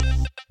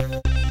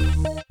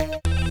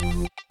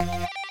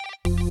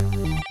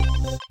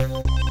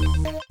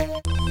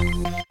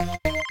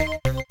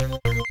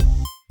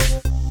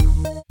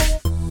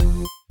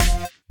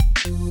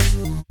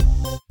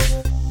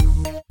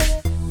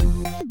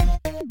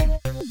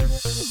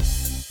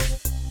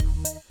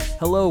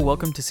Hello,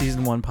 welcome to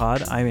Season 1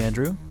 Pod. I'm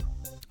Andrew.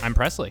 I'm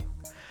Presley.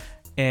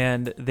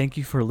 And thank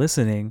you for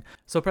listening.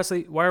 So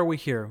Presley, why are we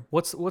here?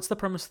 What's the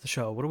premise of the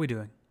show? What are we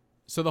doing?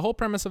 So the whole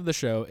premise of the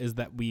show is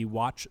that we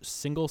watch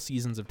single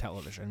seasons of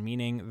television,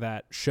 meaning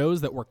that shows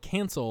that were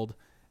canceled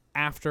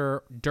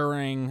after,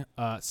 during,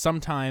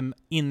 sometime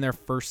in their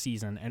first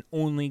season and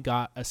only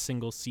got a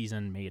single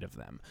season made of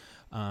them.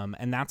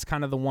 And that's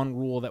kind of the one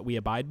rule that we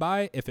abide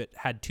by. If it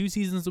had 2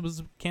 seasons that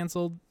was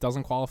canceled,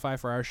 doesn't qualify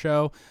for our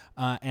show.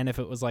 And if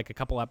it was like a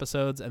couple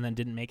episodes and then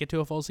didn't make it to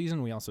a full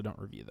season, we also don't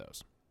review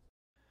those.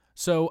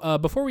 So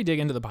before we dig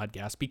into the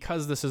podcast,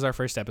 because this is our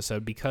first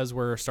episode, because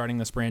we're starting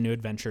this brand new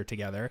adventure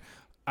together,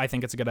 I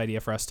think it's a good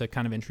idea for us to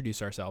kind of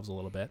introduce ourselves a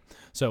little bit.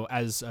 So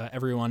as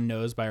everyone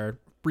knows by our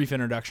brief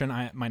introduction,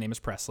 my name is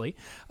Presley.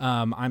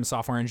 I'm a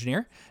software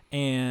engineer,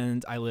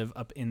 and I live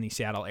up in the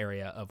Seattle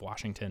area of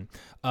Washington.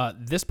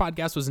 This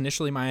podcast was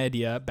initially my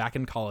idea back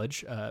in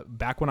college,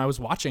 back when I was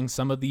watching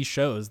some of these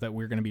shows that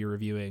we're going to be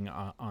reviewing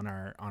on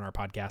our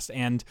podcast.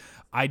 And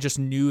I just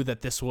knew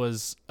that this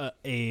was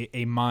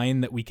a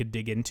mine that we could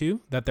dig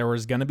into, that there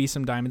was going to be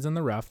some diamonds in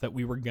the rough, that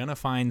we were going to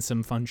find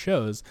some fun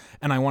shows,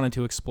 and I wanted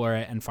to explore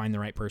it and find the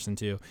right person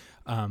to.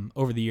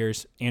 Over the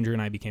years, Andrew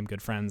and I became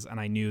good friends,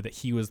 and I knew that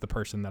he was the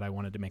person that I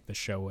wanted to make this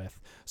show with.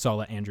 So I'll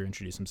let Andrew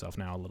introduce himself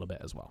now a little bit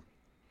as well.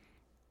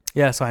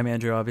 Yeah, so I'm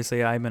Andrew.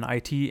 Obviously, I'm an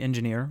IT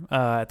engineer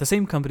at the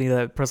same company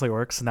that Presley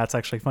works, and that's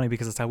actually funny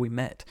because that's how we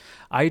met.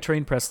 I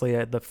trained Presley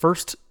at the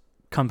first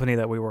company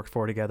that we worked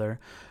for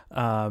together,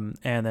 and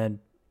then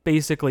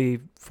basically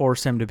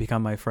forced him to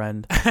become my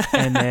friend,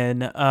 and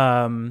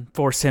then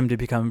forced him to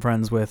become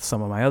friends with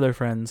some of my other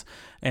friends,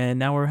 and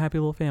now we're a happy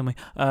little family.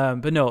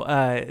 But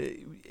no,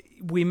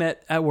 we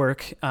met at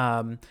work.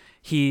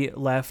 He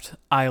left,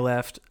 I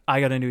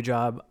got a new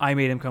job, I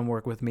made him come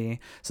work with me,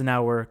 so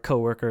now we're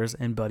coworkers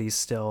and buddies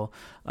still,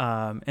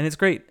 and it's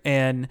great,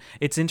 and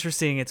it's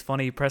interesting, it's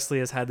funny, Presley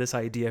has had this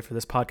idea for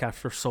this podcast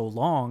for so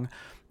long.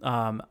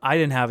 I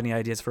didn't have any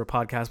ideas for a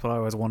podcast, but I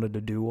always wanted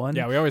to do one.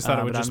 Yeah, we always thought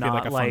it would just be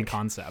like a fun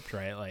concept,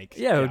 right? Like,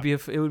 yeah, it would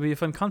be a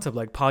fun concept.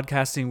 Like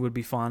podcasting would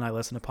be fun. I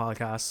listen to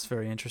podcasts,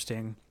 very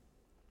interesting,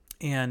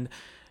 and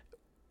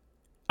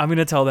I'm going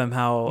to tell them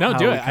how. No,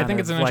 do we it. I think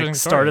it's an interesting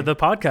story. Started the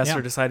podcast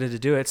or decided to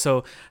do it.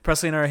 So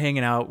Presley and I are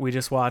hanging out. We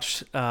just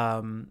watched,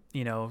 some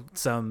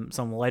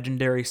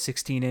legendary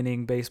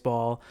 16-inning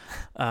baseball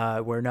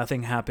where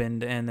nothing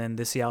happened, and then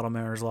the Seattle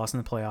Mariners lost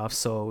in the playoffs.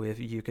 So if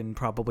you can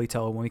probably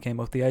tell when we came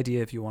up with the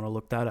idea, if you want to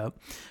look that up.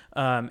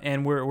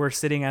 And we're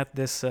sitting at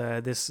this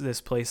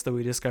place that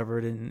we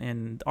discovered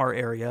in our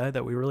area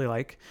that we really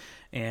like.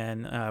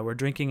 And we're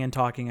drinking and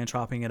talking and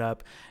chopping it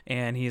up.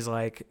 And he's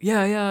like,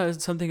 yeah,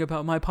 it's something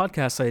about my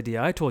podcast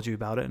idea. I told you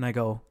about it. And I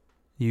go,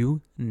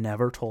 you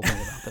never told me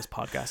about this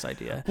podcast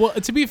idea. Well,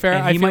 to be fair,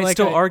 and he might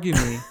still argue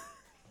me.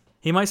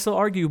 He might still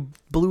argue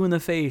blue in the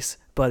face,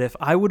 but if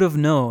I would have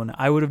known,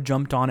 I would have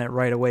jumped on it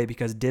right away,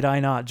 because did I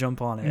not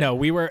jump on it? No,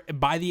 we were,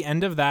 by the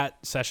end of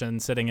that session,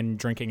 sitting and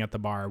drinking at the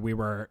bar, we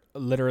were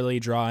literally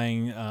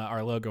drawing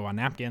our logo on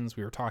napkins.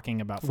 We were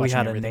talking about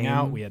fleshing everything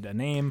out. We had a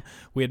name.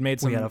 We had made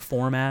some... We had a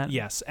format.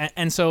 Yes.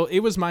 And so it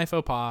was my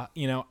faux pas.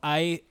 You know,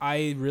 I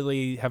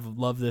really have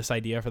loved this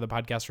idea for the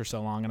podcast for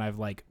so long, and I've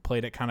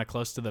played it kind of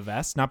close to the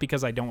vest, not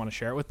because I don't want to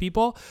share it with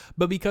people,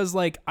 but because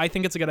I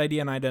think it's a good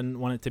idea and I didn't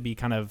want it to be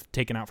kind of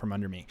taken out from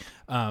under me.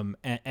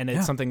 And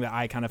it's something that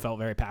I kind of felt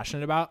very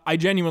passionate about. I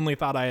genuinely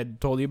thought I had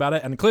told you about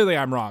it, and clearly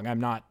I'm wrong. I'm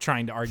not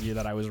trying to argue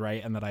that I was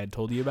right and that I had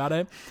told you about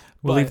it.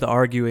 We'll leave the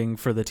arguing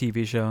for the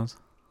TV shows.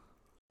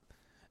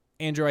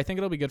 Andrew, I think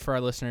it'll be good for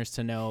our listeners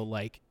to know,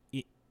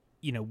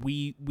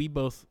 we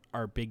both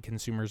are big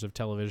consumers of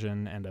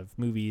television and of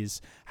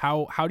movies.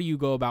 How do you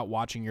go about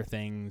watching your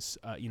things?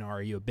 Are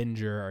you a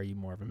binger? Are you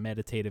more of a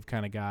meditative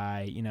kind of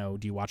guy?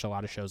 Do you watch a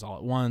lot of shows all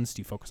at once? Do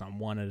you focus on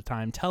one at a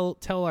time? Tell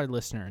our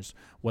listeners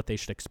what they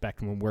should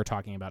expect when we're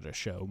talking about a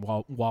show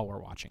while we're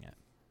watching it.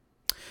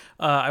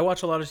 I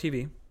watch a lot of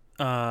TV,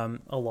 a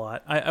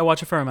lot. I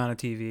watch a fair amount of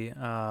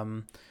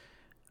TV.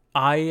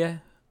 I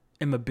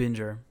am a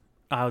binger.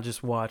 I'll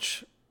just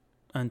watch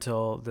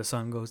until the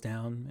sun goes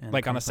down.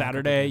 And on a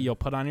Saturday, you'll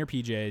put on your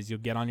PJs, you'll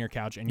get on your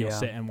couch, and you'll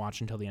sit and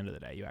watch until the end of the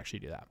day. You actually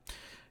do that.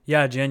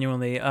 Yeah,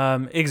 genuinely.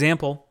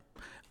 Example,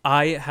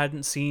 I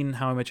hadn't seen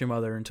How I Met Your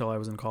Mother until I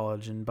was in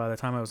college, and by the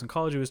time I was in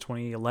college, it was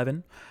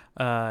 2011,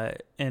 and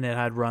it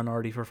had run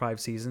already for 5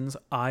 seasons.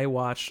 I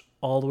watched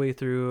all the way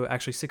through,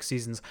 actually 6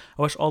 seasons.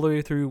 I watched all the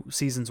way through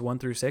seasons 1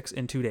 through 6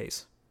 in 2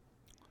 days.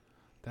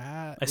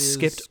 I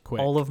skipped quick.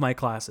 all of my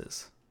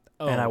classes,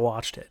 and I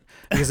watched it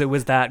because it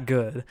was that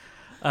good.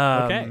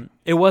 Okay.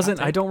 It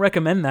wasn't, I don't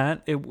recommend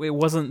that. It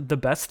wasn't the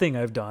best thing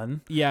I've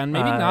done. Yeah, and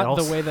maybe not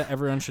the way that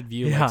everyone should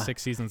view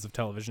 6 seasons of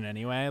television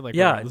anyway.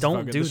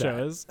 Don't do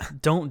that.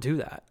 Don't do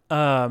that.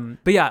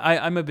 But yeah,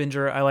 I'm a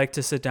binger. I like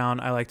to sit down.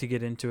 I like to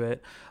get into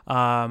it.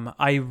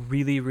 I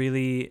really,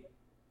 really,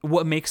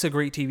 what makes a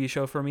great TV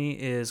show for me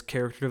is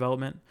character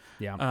development.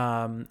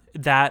 Yeah.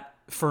 That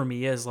for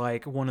me is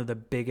one of the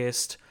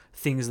biggest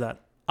things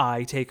that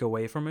I take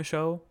away from a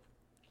show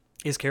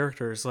is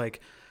characters.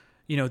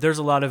 There's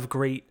a lot of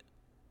great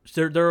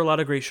there are a lot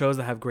of great shows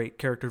that have great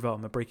character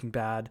development. Breaking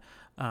Bad,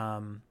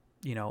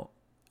 you know,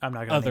 I'm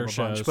not going to name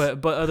a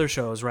bunch, but other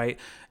shows, right?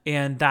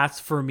 And that's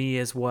for me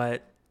is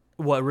what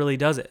really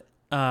does it.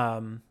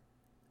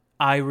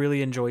 I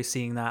really enjoy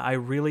seeing that. I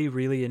really,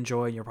 really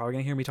enjoy, and you're probably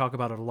going to hear me talk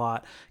about it a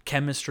lot,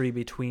 chemistry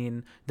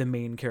between the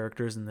main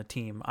characters and the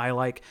team. I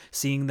like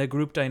seeing the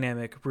group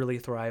dynamic really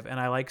thrive, and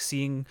I like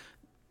seeing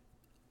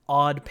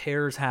odd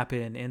pairs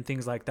happen and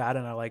things like that,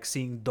 and I like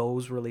seeing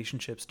those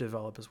relationships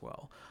develop as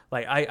well.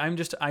 Like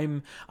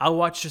I'll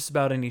watch just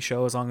about any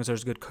show as long as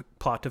there's good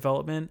plot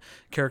development,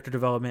 character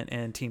development,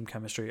 and team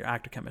chemistry or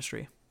actor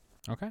chemistry.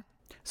 Okay.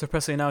 So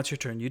Presley, now it's your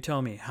turn. You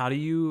tell me, how do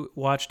you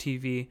watch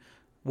TV?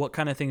 What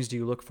kind of things do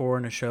you look for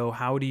in a show?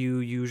 How do you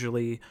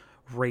usually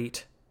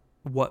rate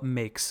what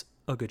makes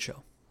a good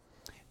show?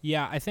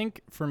 Yeah, I think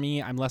for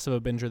me, I'm less of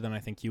a binger than I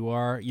think you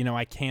are. You know,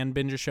 I can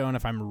binge a show, and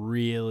if I'm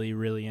really,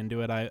 really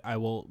into it, I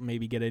will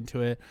maybe get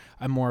into it.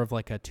 I'm more of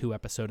like a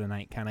 2-episode a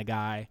night kind of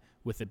guy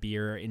with a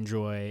beer,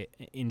 enjoy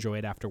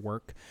it after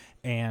work.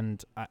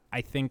 And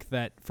I think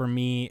that for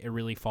me, it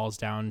really falls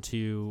down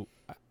to,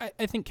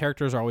 I think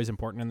characters are always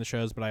important in the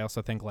shows, but I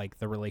also think like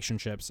the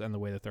relationships and the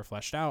way that they're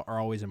fleshed out are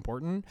always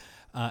important.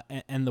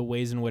 And the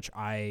ways in which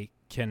I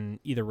can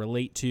either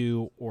relate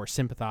to or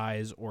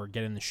sympathize or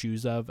get in the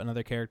shoes of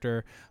another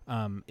character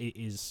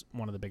is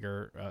one of the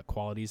bigger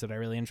qualities that I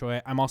really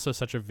enjoy. I'm also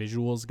such a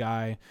visuals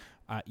guy.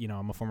 You know,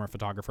 I'm a former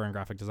photographer and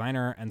graphic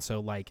designer, and so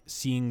like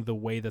seeing the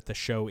way that the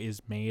show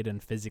is made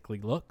and physically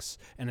looks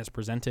and is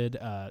presented,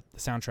 the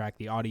soundtrack,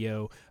 the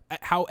audio,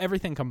 how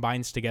everything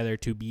combines together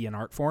to be an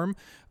art form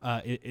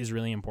is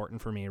really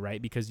important for me,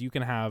 right? Because you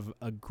can have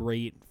a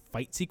great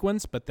fight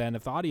sequence, but then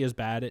if the audio is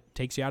bad, it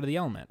takes you out of the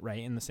element,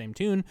 right? In the same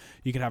tune,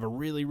 you can have a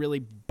really, really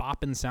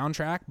bopping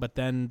soundtrack, but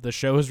then the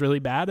show is really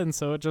bad, and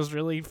so it just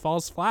really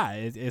falls flat.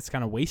 It's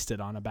kind of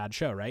wasted on a bad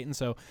show, right? And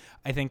so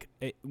I think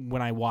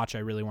when I watch, I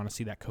really want to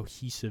see that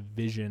cohesive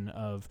vision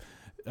of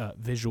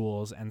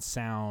visuals and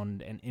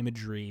sound and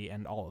imagery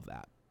and all of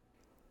that.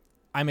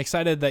 I'm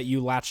excited that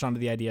you latched onto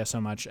the idea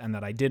so much and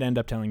that I did end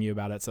up telling you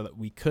about it so that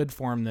we could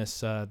form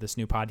this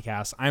new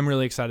podcast. I'm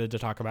really excited to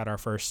talk about our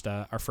first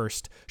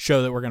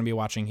show that we're going to be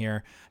watching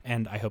here,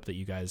 and I hope that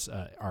you guys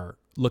are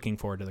looking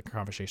forward to the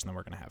conversation that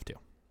we're going to have too.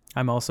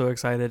 I'm also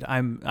excited.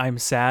 I'm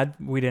sad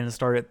we didn't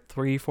start it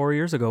 3-4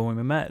 years ago when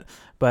we met,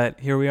 but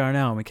here we are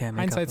now, and we can't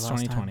make hindsight's up the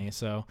last 2020. time.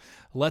 So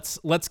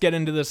let's get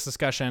into this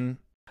discussion.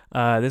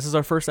 This is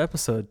our first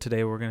episode.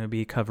 Today we're going to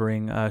be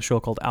covering a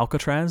show called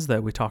Alcatraz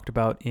that we talked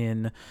about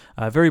in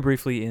very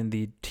briefly in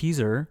the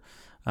teaser.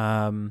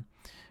 We're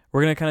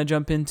going to kind of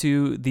jump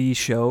into the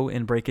show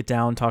and break it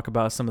down, talk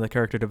about some of the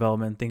character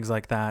development, things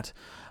like that.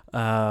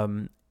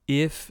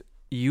 If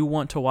you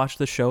want to watch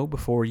the show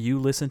before you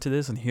listen to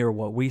this and hear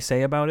what we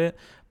say about it,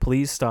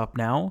 please stop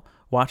now,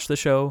 watch the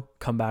show,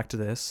 come back to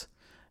this,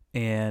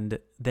 and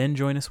then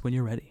join us when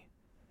you're ready.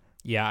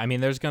 Yeah, I mean,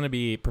 there's going to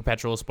be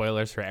perpetual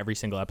spoilers for every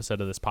single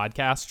episode of this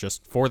podcast,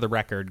 just for the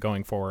record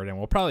going forward, and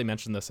we'll probably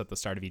mention this at the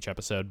start of each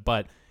episode,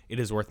 but it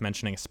is worth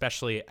mentioning,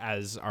 especially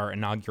as our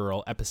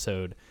inaugural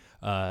episode,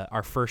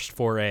 our first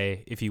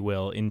foray, if you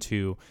will,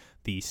 into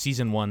the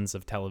season 1s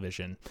of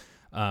television.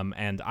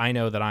 And I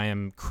know that I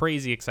am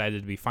crazy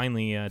excited to be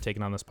finally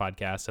taking on this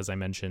podcast. As I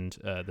mentioned,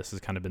 this has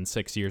kind of been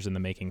 6 years in the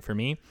making for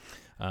me,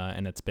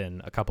 and it's been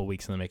a couple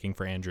weeks in the making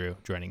for Andrew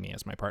joining me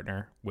as my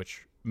partner,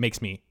 which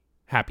makes me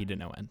happy to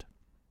no end.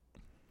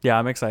 Yeah,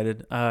 I'm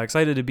excited.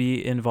 Excited to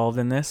be involved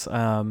in this.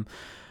 I'm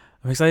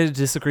excited to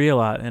disagree a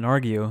lot and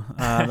argue.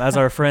 As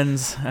our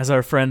friends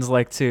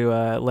like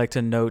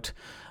to note,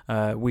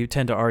 we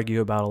tend to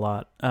argue about a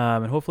lot,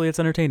 and hopefully it's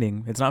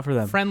entertaining. It's not for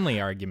them. Friendly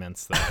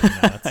arguments, though. You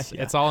know,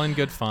 it's all in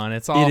good fun.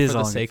 It's all for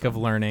the sake of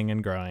learning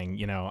and growing.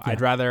 You know, yeah.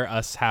 I'd rather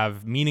us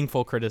have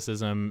meaningful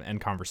criticism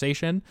and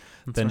conversation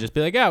than just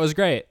be like, yeah, it was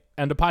great,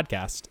 and a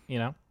podcast. You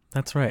know,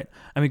 that's right.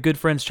 I mean, good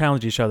friends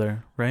challenge each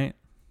other, right?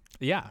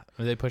 Yeah,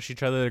 they push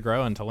each other to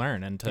grow and to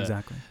learn and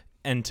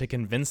to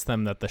convince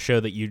them that the show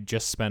that you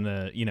just spent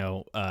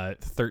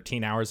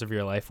 13 hours of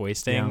your life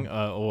wasting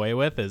away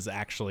with is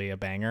actually a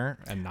banger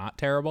and not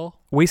terrible.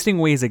 Wasting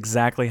away is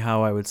exactly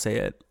how I would say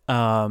it.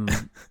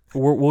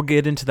 We'll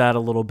get into that a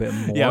little bit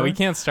more. Yeah, we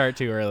can't start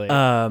too early.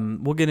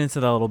 We'll get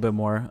into that a little bit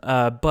more.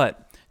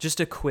 But just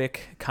a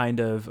quick kind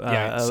of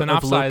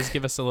synopsize.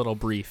 Give us a little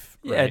brief.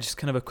 Right? Yeah, just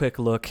kind of a quick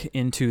look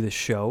into the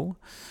show.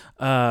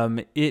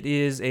 It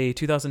is a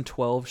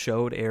 2012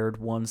 show. It aired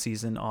one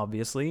season,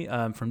 obviously,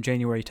 from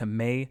January to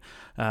May,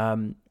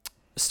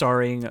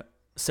 starring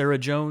Sarah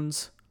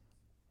Jones,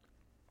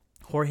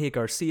 Jorge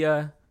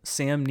Garcia,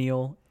 Sam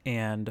Neill,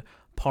 and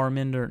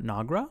Parminder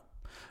Nagra.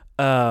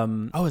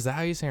 Is that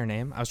how you say her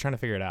name? I was trying to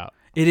figure it out.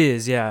 It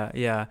is, yeah.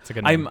 It's a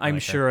good name. I'm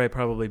sure I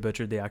probably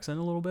butchered the accent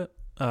a little bit,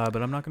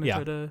 but I'm not going to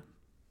try to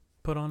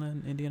put on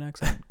an Indian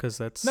accent because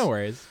that's no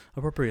worries.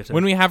 Appropriate.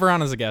 When we have her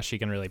on as a guest, she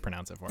can really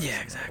pronounce it for us. Yeah,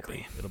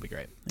 exactly. It'll be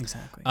great.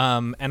 Exactly.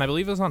 And I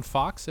believe it was on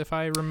Fox, if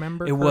I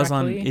remember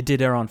correctly. It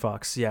did air on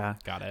Fox. Yeah.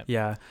 Got it.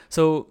 Yeah.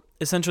 So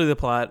essentially the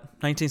plot,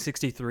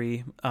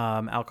 1963,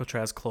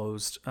 Alcatraz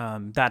closed.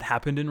 That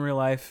happened in real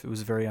life. It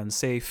was very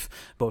unsafe,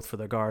 both for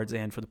the guards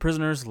and for the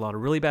prisoners. A lot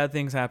of really bad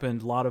things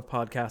happened. A lot of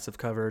podcasts have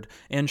covered,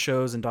 and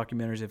shows and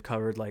documentaries have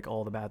covered, like,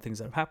 all the bad things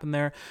that have happened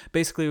there.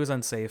 Basically, it was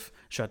unsafe,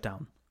 shut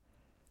down.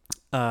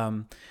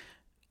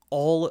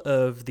 All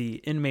of the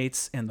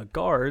inmates and the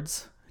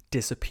guards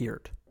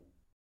disappeared.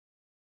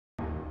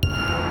 On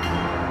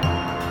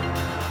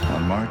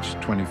March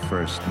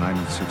 21st,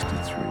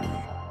 1963,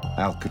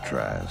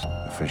 Alcatraz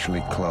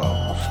officially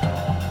closed.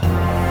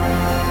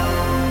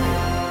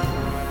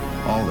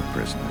 All the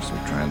prisoners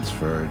were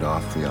transferred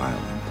off the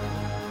island.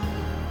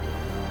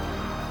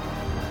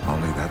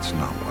 Only that's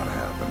not what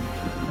happened.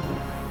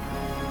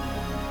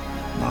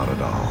 Not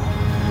at all.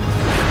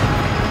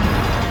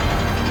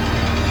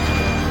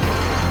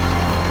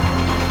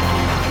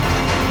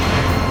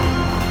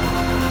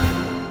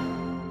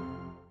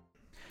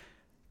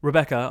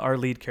 Rebecca, our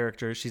lead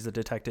character, she's a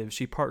detective.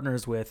 She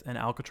partners with an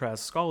Alcatraz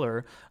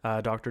scholar,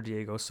 Dr.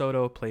 Diego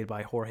Soto, played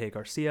by Jorge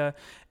Garcia,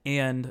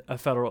 and a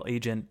federal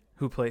agent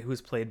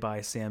who's played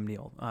by Sam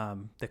Neill.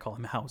 They call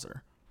him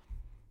Hauser.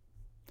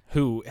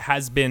 Who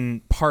has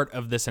been part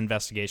of this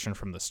investigation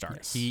from the start.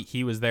 Yes.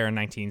 He was there in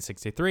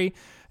 1963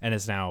 and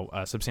is now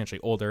substantially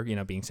older,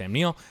 being Sam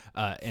Neill,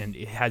 and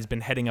has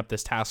been heading up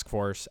this task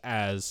force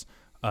as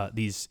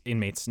these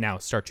inmates now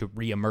start to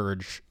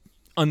reemerge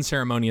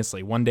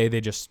unceremoniously. One day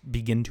they just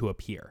begin to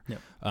appear,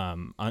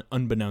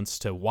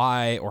 unbeknownst to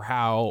why or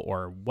how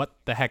or what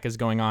the heck is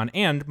going on.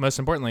 And most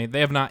importantly, they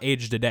have not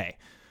aged a day.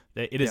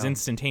 It is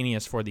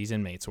instantaneous for these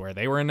inmates, where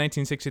they were in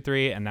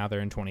 1963 and now they're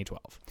in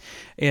 2012.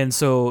 And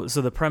so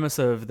the premise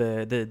of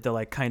the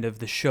like kind of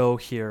the show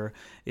here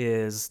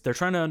is they're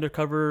trying to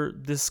uncover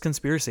this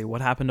conspiracy,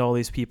 what happened to all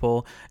these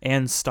people,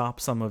 and stop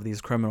some of these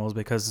criminals,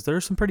 because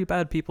there's some pretty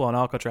bad people on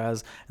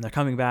Alcatraz, and they're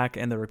coming back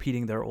and they're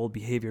repeating their old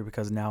behavior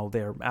because now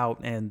they're out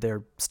and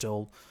they're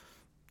still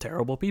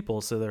terrible people.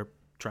 So they're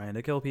trying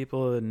to kill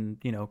people and,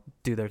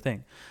 do their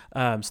thing.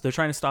 So they're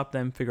trying to stop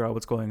them, figure out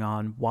what's going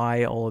on,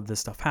 why all of this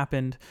stuff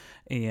happened,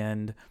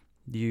 and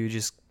you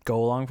just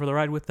go along for the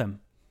ride with them.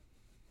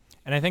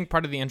 And I think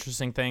part of the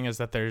interesting thing is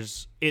that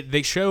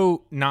they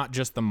show not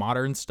just the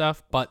modern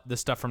stuff, but the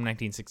stuff from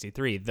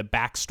 1963, the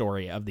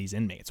backstory of these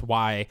inmates,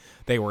 why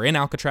they were in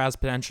Alcatraz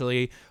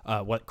potentially,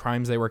 what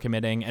crimes they were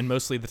committing, and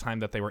mostly the time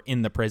that they were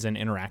in the prison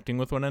interacting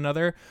with one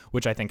another,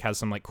 which I think has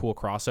some like cool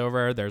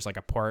crossover. There's like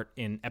a part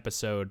in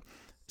episode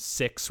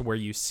 6 where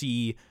you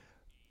see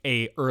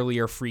a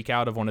earlier freak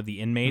out of one of the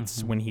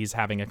inmates when he's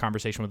having a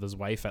conversation with his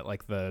wife at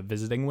like the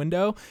visiting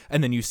window,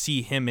 and then you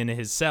see him in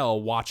his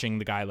cell watching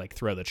the guy like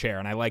throw the chair.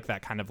 And I like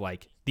that kind of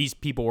like these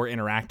people were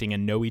interacting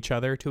and know each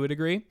other to a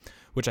degree,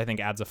 which I think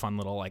adds a fun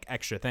little like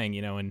extra thing.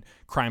 In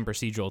crime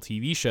procedural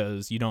TV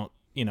shows,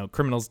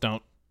 criminals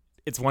don't,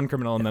 it's one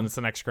criminal and then it's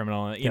the next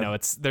criminal.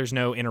 There's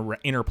no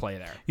interplay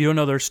there. You don't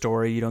know their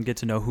story. You don't get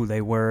to know who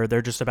they were.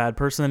 They're just a bad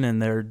person, and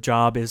their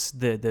job is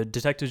the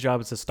detective's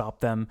job is to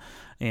stop them,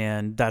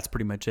 and that's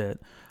pretty much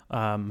it.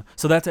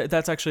 So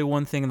that's actually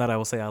one thing that I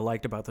will say I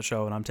liked about the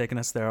show, and I'm taking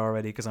us there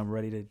already because I'm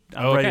ready to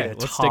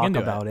Let's talk dig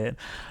into about it.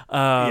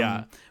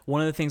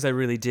 One of the things I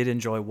really did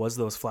enjoy was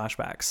those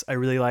flashbacks. I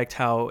really liked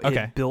how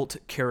it built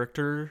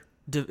character.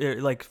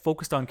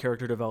 Focused on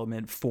character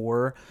development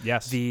for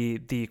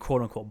the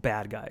quote unquote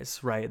bad guys,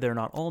 right? They're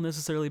not all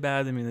necessarily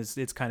bad. I mean,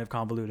 it's kind of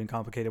convoluted and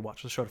complicated.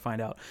 Watch the show to find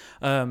out.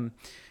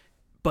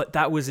 But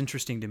that was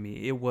interesting to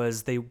me. It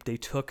was they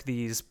took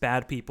these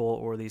bad people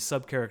or these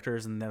sub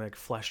characters and they like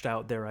fleshed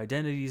out their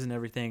identities and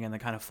everything, and they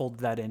kind of folded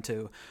that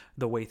into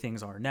the way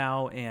things are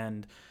now.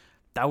 And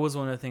that was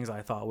one of the things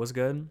I thought was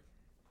good.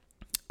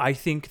 I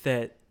think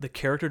that the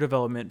character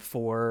development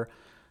for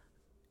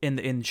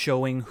in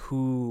showing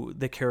who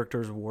the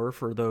characters were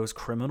for those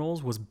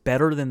criminals was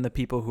better than the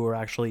people who are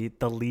actually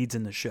the leads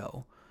in the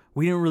show.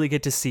 We didn't really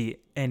get to see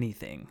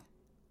anything.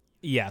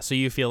 Yeah, so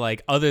you feel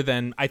like, other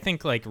than, I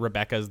think like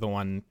Rebecca's the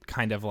one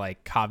kind of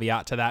like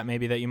caveat to that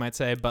maybe that you might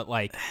say, but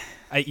like,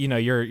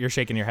 you're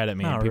shaking your head at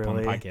me and people on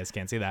the podcast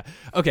can't see that.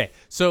 Okay,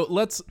 so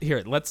let's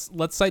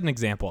cite an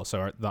example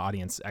so the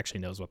audience actually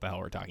knows what the hell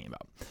we're talking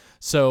about.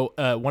 So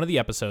one of the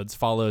episodes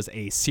follows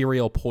a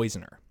serial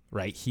poisoner.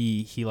 Right,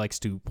 he likes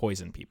to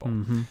poison people,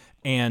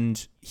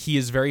 and he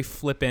is very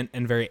flippant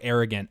and very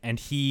arrogant. And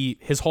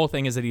his whole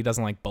thing is that he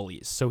doesn't like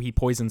bullies, so he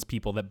poisons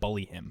people that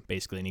bully him,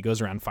 basically. And he goes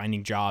around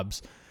finding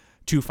jobs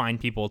to find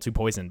people to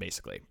poison,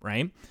 basically,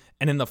 right?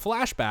 And in the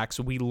flashbacks,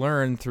 we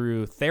learn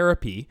through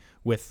therapy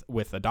with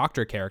a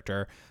doctor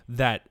character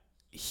that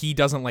he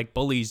doesn't like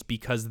bullies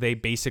because they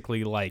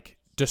basically like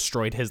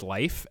destroyed his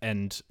life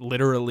and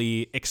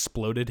literally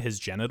exploded his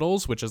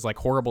genitals, which is like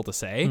horrible to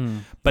say,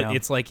 but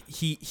it's like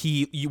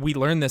we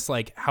learned this,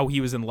 like how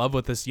he was in love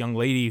with this young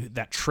lady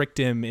that tricked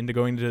him into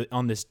going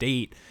on this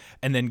date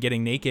and then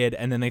getting naked,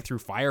 and then they threw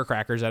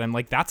firecrackers at him.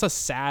 Like, that's a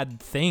sad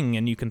thing.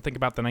 And you can think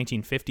about the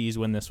 1950s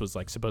when this was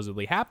like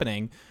supposedly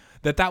happening,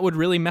 that would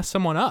really mess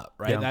someone up,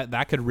 right?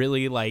 That could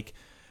really like,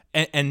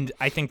 and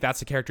I think that's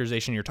the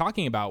characterization you're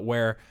talking about,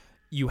 where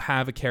you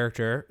have a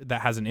character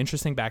that has an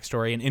interesting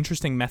backstory, an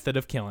interesting method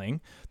of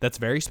killing that's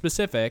very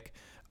specific,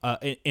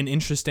 an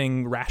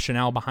interesting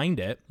rationale behind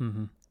it,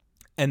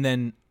 and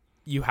then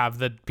you have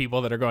the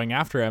people that are going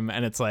after him,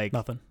 and it's like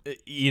nothing.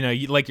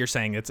 Like you're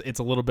saying, it's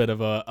a little bit of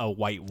a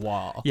white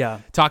wall. Yeah.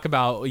 Talk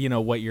about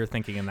what you're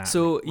thinking in that.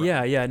 So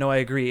no, I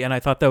agree, and I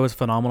thought that was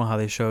phenomenal how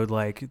they showed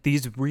like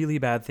these really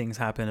bad things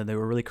happen, and they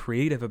were really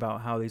creative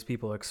about how these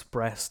people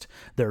expressed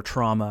their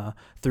trauma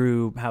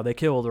through how they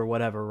killed or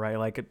whatever, right?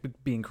 Like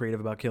being creative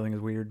about killing is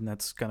weird, and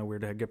that's kind of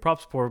weird to get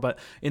props for. But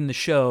in the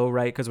show,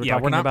 right? Because we're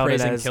talking not about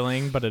praising it as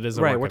killing, but it is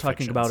a right. work We're of talking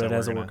fiction, about so it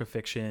as a we're work of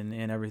fiction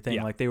and everything.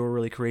 Yeah. Like they were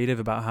really creative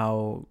about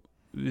how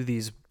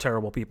these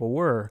terrible people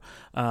were.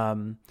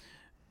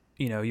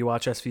 You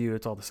watch SVU,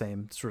 it's all the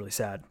same. It's really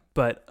sad.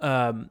 But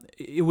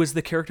it was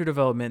the character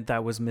development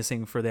that was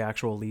missing for the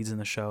actual leads in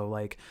the show.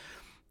 Like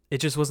it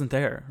just wasn't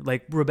there.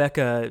 Like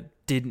Rebecca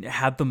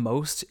had the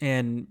most,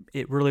 and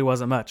it really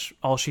wasn't much.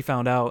 All she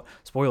found out,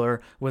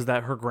 spoiler, was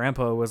that her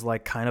grandpa was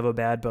like kind of a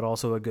bad but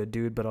also a good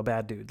dude, but a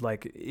bad dude.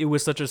 Like it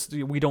was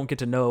we don't get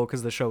to know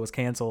because the show was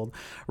canceled,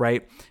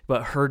 right?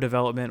 But her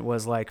development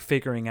was like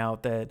figuring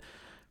out that,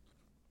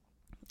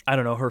 I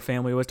don't know, her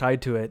family was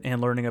tied to it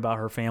and learning about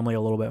her family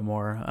a little bit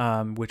more,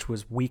 which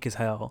was weak as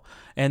hell.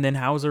 And then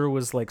Hauser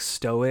was like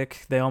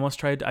stoic. They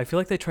almost I feel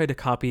like they tried to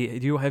copy,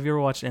 have you ever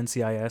watched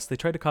NCIS? They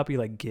tried to copy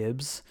like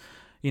Gibbs.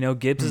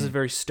 Gibbs is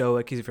very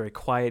stoic. He's very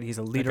quiet. He's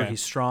a leader. Okay.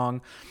 He's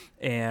strong.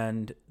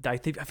 And I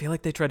feel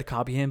like they tried to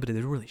copy him, but they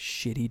did a really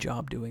shitty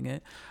job doing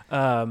it.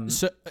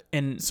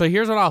 So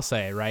here's what I'll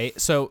say,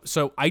 right?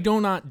 So I do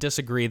not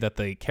disagree that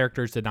the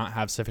characters did not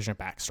have sufficient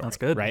backstory. That's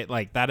good. Right?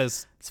 Like that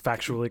is it's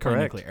factually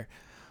plainly correct. clear.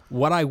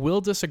 What I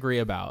will disagree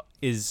about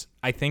is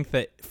I think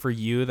that for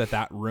you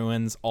that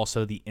ruins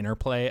also the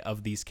interplay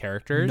of these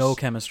characters. No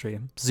chemistry.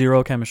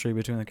 Zero chemistry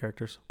between the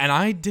characters. And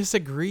I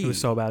disagree. It was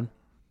so bad.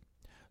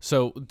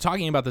 So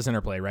talking about this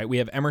interplay, right? We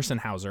have Emerson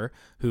Hauser,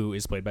 who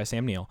is played by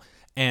Sam Neill,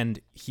 and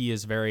he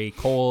is very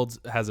cold,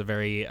 has a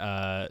very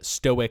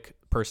stoic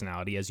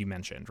personality, as you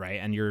mentioned, right?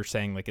 And you're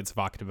saying like it's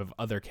evocative of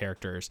other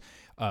characters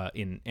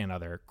in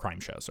other crime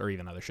shows or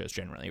even other shows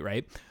generally,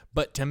 right?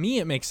 But to me,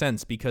 it makes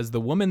sense because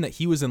the woman that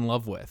he was in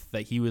love with,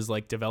 that he was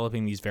like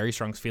developing these very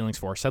strong feelings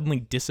for, suddenly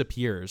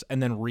disappears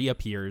and then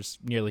reappears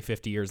nearly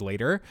 50 years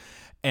later.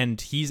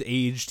 And he's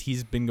aged.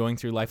 He's been going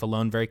through life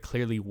alone, very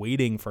clearly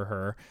waiting for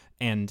her.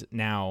 And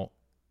now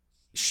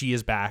she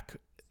is back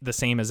the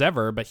same as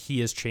ever, but he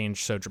has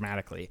changed so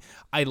dramatically.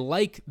 I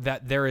like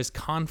that there is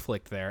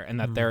conflict there and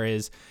that there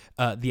is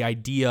the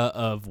idea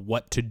of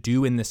what to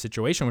do in this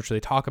situation, which they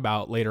talk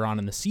about later on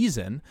in the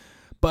season.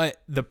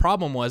 But the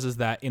problem is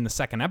that in the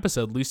second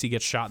episode, Lucy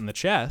gets shot in the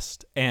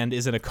chest and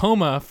is in a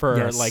coma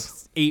for like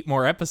 8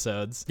 more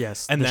episodes.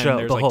 Yes. And then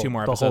there's like 2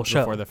 more episodes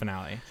before the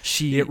finale.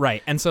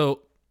 Right. And so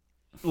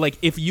like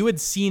if you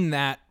had seen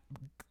that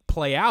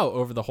play out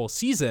over the whole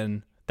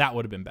season, that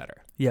would have been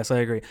better. Yes, I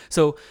agree.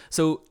 So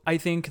I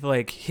think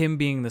like him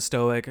being the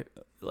stoic,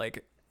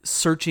 like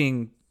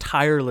searching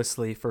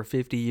tirelessly for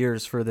 50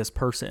 years for this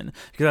person,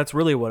 because that's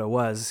really what it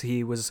was.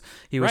 He was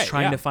right,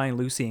 trying to find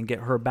Lucy and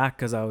get her back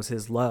because that was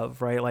his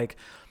love, right? Like,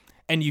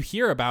 and you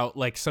hear about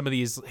like some of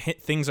these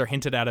things are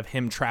hinted at of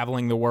him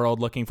traveling the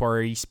world looking for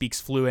her. He speaks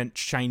fluent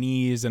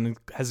Chinese and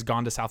has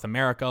gone to South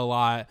America a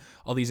lot.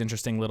 All these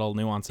interesting little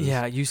nuances.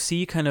 Yeah, you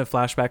see kind of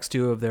flashbacks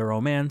too of their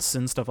romance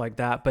and stuff like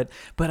that. But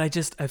I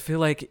feel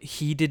like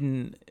he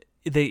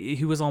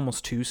was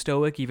almost too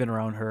stoic even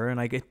around her,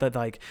 and I get that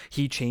like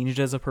he changed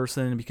as a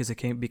person because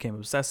it became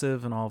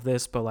obsessive and all of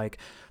this, but like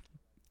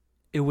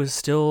it was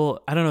still,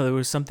 I don't know, there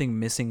was something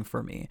missing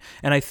for me.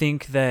 And I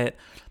think that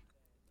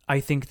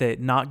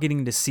not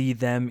getting to see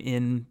them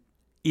in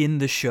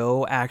the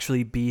show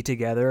actually be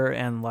together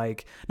and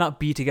like not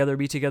be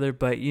together,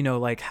 but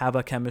like have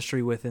a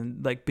chemistry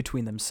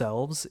between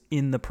themselves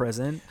in the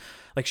present.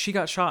 Like she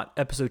got shot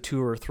episode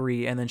 2 or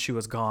 3 and then she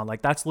was gone.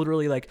 Like that's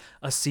literally like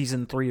a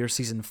season 3 or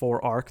season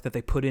 4 arc that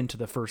they put into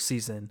the first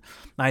season.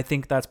 And I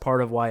think that's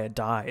part of why it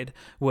died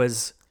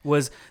was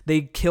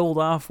they killed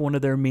off one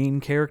of their main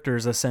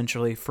characters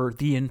essentially for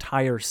the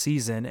entire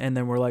season. And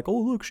then we're like,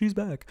 oh, look, she's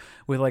back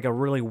with like a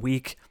really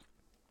weak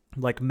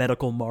like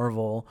medical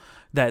marvel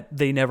that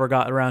they never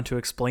got around to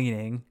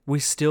explaining. We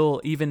still,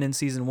 even in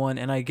season 1,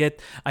 and I get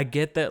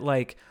that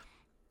like,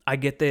 I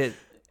get that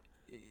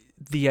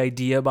the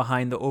idea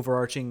behind the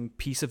overarching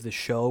piece of the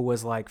show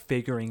was like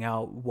figuring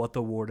out what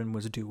the warden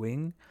was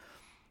doing.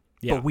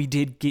 Yeah. But we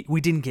didn't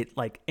get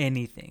like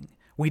anything.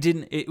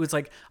 It was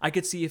like, I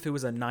could see if it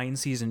was a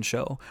 9-season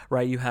show,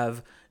 right? You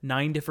have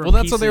 9 different pieces.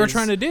 Well, that's what they were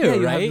trying to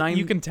do, right?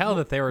 You can tell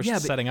that they were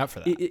setting up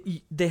for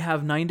that. They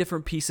have 9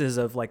 different pieces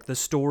of like the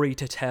story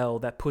to tell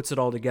that puts it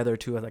all together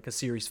to like a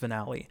series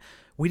finale.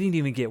 We didn't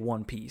even get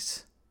one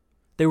piece.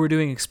 They were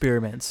doing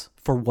experiments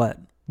for what?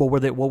 What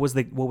was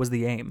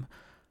the aim?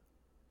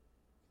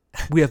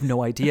 We have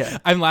no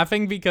idea. I'm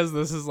laughing because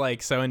this is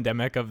like so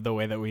endemic of the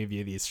way that we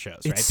view these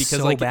shows, right? It's because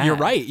so like bad. You're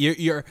right.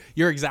 You're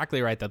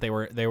exactly right that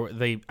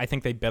they I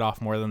think they bit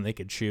off more than they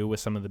could chew with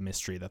some of the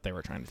mystery that they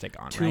were trying to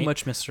take on. Too right?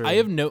 much mystery. I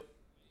have no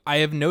I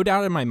have no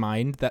doubt in my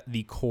mind that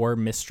the core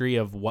mystery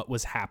of what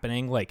was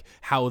happening, like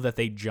how that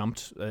they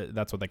jumped,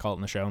 that's what they call it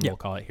in the show, and we'll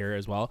call it here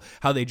as well,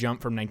 how they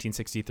jumped from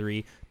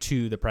 1963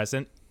 to the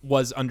present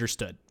was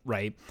understood,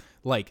 right?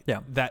 Like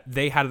that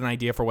they had an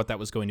idea for what that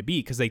was going to be,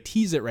 because they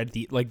tease it right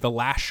at the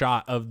last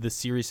shot of the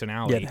series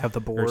finale. Yeah, they have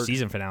the board. Or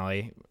season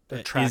finale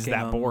is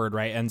that board,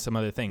 right? And some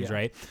other things,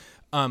 right?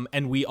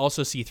 And we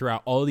also see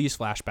throughout all of these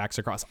flashbacks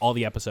across all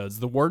the episodes,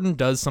 the warden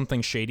does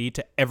something shady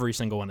to every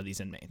single one of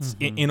these inmates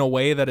in a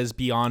way that is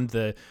beyond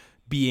the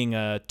being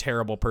a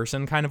terrible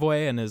person kind of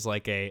way, and is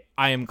like I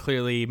am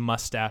clearly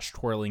mustache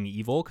twirling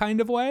evil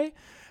kind of way,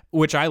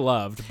 which I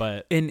loved.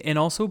 But and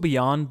also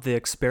beyond the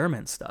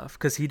experiment stuff,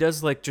 because he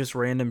does like just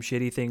random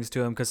shitty things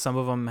to him, because some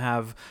of them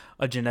have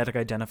a genetic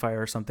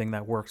identifier or something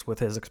that works with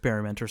his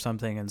experiment or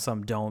something, and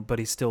some don't, but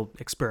he still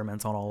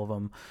experiments on all of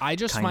them. I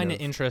just find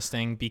it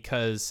interesting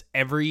because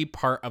every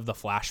part of the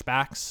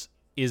flashbacks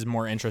is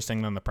more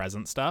interesting than the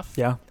present stuff.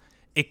 Yeah.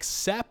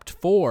 Except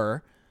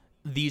for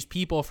these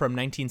people from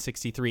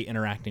 1963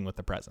 interacting with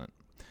the present.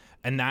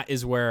 And that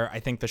is where I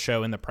think the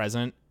show in the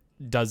present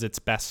does its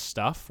best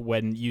stuff,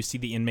 when you see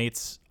the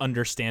inmates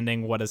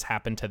understanding what has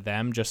happened to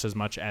them just as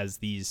much as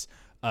these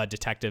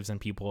detectives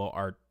and people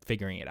are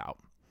figuring it out.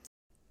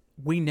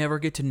 We never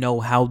get to know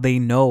how they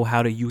know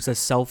how to use a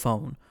cell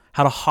phone,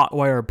 how to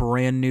hotwire a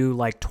brand new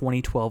like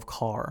 2012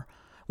 car.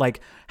 Like,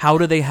 how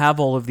do they have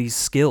all of these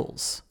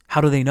skills?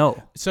 How do they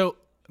know? So,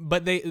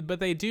 but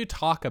they do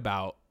talk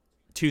about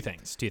two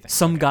things.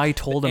 Some guy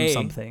told them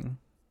something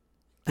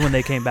when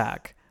they came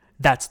back.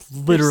 That's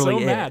literally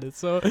so it. Mad. It's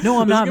so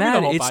no, I'm not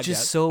mad.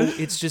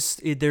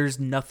 It's There's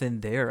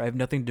nothing there. I have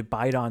nothing to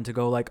bite on to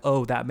go like,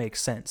 oh, that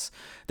makes sense.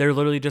 They're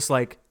literally just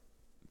like,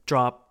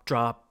 drop.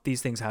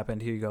 These things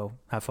happened. Here you go.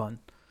 Have fun.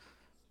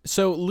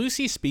 So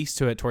Lucy speaks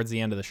to it towards the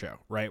end of the show,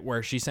 right?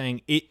 Where she's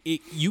saying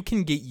you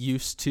can get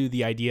used to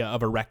the idea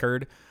of a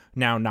record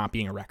now not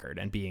being a record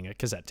and being a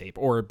cassette tape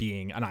or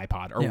being an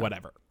iPod or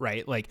whatever,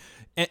 right? Like,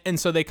 and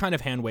so they kind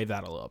of hand wave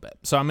that a little bit.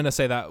 So I'm going to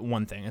say that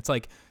one thing. It's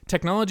like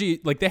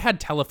technology, like they had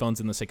telephones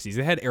in the 60s,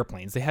 they had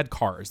airplanes, they had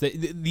cars.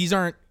 These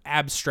aren't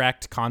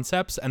abstract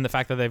concepts, and the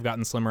fact that they've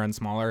gotten slimmer and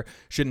smaller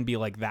shouldn't be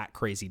like that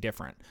crazy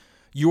different.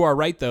 You are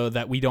right, though,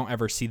 that we don't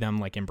ever see them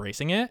like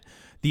embracing it.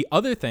 The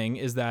other thing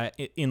is that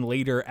in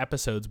later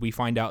episodes, we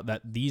find out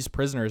that these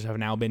prisoners have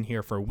now been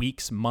here for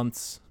weeks,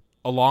 months,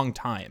 a long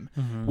time,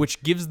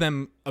 which gives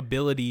them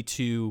ability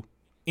to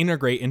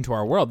integrate into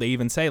our world. They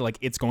even say like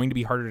it's going to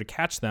be harder to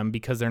catch them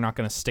because they're not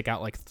going to stick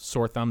out like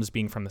sore thumbs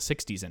being from the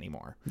 60s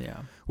anymore. Yeah.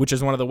 Which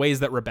is one of the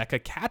ways that Rebecca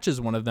catches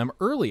one of them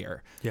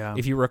earlier. Yeah.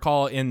 If you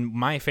recall in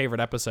my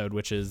favorite episode,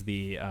 which is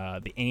the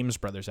Ames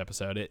brothers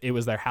episode, it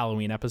was their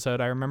Halloween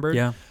episode. I remember.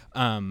 Yeah.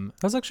 That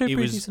was actually a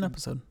pretty decent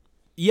episode.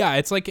 Yeah.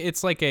 It's like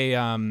a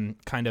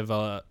kind of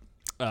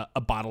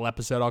a bottle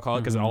episode, I'll call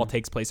it, because it all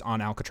takes place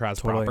on Alcatraz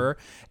proper.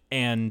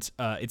 And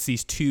it's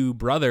these two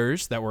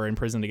brothers that were in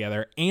prison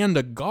together and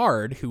a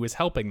guard who is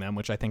helping them,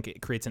 which I think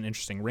it creates an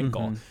interesting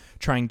wrinkle,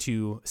 trying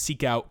to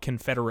seek out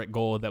Confederate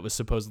gold that was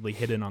supposedly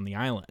hidden on the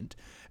island.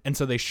 And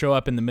so they show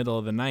up in the middle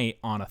of the night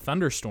on a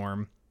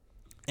thunderstorm.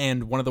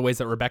 And one of the ways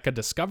that Rebecca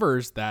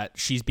discovers that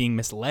she's being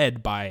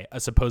misled by a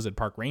supposed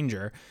park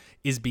ranger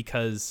is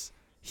because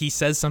he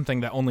says something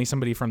that only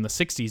somebody from the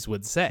 60s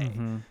would say.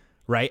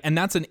 Right. And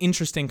that's an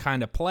interesting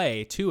kind of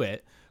play to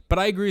it. But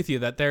I agree with you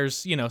that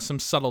there's, some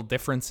subtle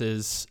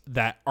differences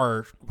that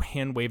are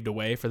hand waved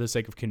away for the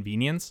sake of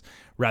convenience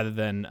rather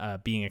than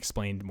being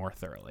explained more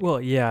thoroughly. Well,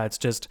 yeah, it's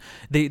just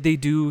they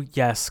do,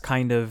 yes,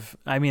 kind of.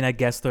 I mean, I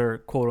guess they're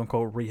quote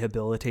unquote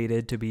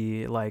rehabilitated to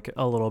be like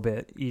a little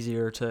bit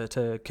easier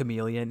to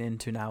chameleon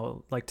into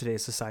now like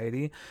today's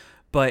society.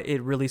 But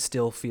it really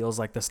still feels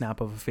like the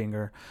snap of a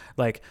finger.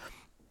 Like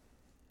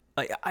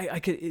I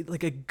could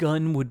like a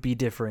gun would be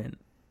different.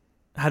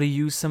 How to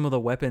use some of the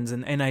weapons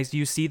and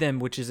you see them,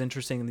 which is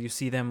interesting. You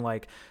see them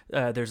like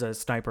there's a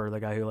sniper, the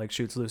guy who like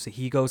shoots Lucy.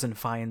 He goes and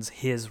finds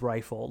his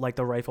rifle, like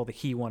the rifle that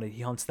he wanted.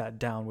 He hunts that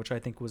down, which I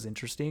think was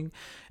interesting.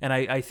 And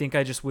I think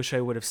I just wish I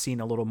would have seen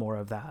a little more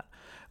of that.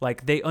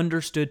 Like they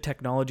understood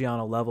technology on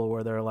a level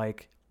where they're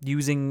like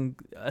using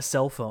a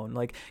cell phone.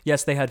 Like,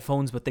 yes, they had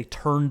phones, but they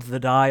turned the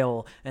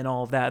dial and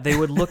all of that. They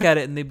would look at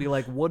it and they'd be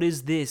like, what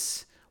is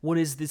this? What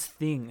is this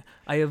thing?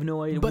 I have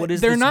no idea. But what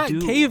is they're this not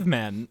do?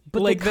 Cavemen.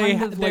 But like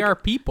they are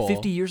people.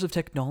 50 years of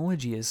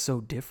technology is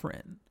so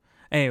different.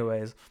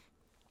 Anyways,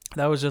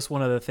 that was just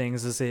one of the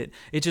things. Is it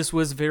just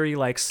was very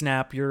like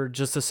snap. You're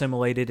just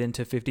assimilated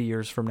into 50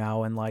 years from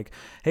now, and like,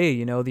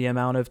 hey, the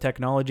amount of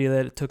technology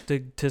that it took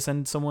to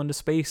send someone to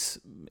space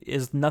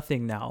is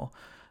nothing now,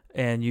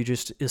 and you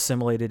just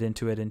assimilated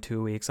into it in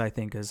 2 weeks. I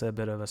think is a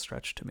bit of a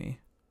stretch to me.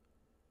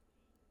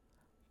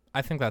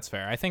 I think that's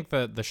fair. I think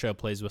the show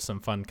plays with some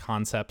fun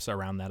concepts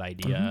around that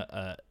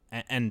idea.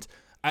 And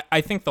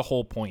I think the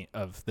whole point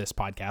of this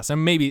podcast,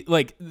 and maybe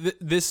like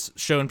this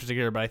show in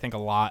particular, but I think a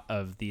lot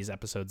of these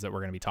episodes that we're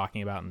going to be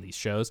talking about in these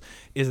shows,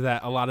 is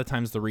that a lot of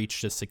times the reach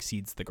just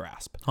succeeds the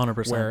grasp.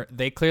 100%. Where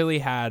they clearly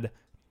had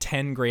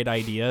 10 great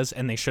ideas,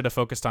 and they should have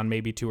focused on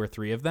maybe 2 or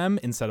 3 of them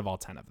instead of all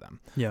 10 of them.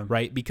 Yeah.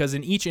 Right? Because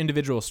in each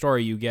individual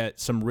story, you get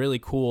some really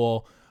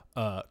cool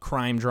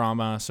crime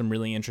drama, some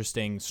really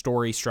interesting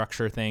story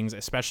structure things,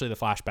 especially the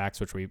flashbacks,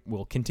 which we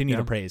will continue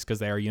to praise because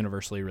they are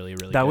universally really,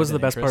 really that good was the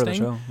and best part of the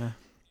interesting. show.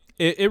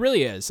 Yeah. It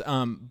really is.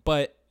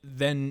 But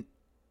then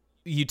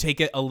you take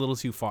it a little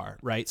too far,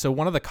 right? So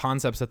one of the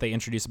concepts that they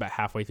introduce about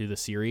halfway through the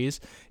series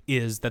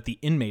is that the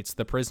inmates,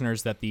 the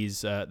prisoners that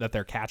that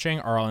they're catching,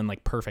 are all in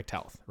like perfect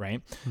health,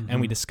 right? And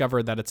we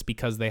discovered that it's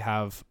because they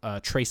have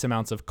trace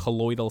amounts of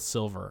colloidal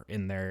silver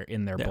in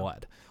their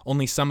blood.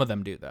 Only some of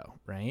them do, though,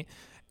 right?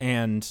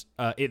 And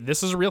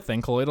this is a real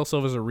thing. Colloidal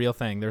silver is a real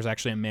thing. There's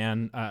actually a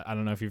man, I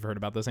don't know if you've heard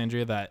about this,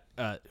 Andrea,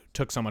 that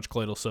took so much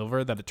colloidal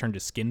silver that it turned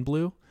his skin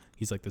blue.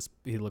 He's like this.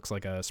 He looks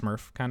like a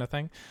Smurf kind of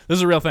thing. This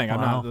is a real thing.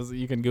 Wow.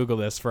 You can Google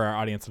this for our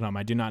audience at home.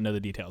 I do not know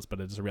the details,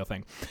 but it's a real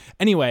thing.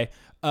 Anyway,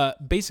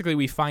 basically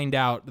we find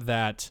out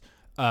that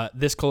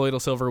this colloidal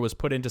silver was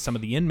put into some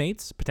of the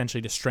inmates,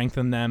 potentially to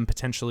strengthen them,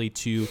 potentially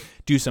to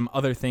do some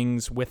other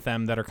things with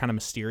them that are kind of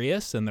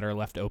mysterious and that are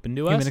left open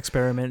to us. Human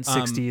experiment,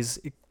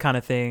 60s kind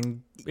of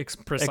thing.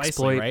 Precisely,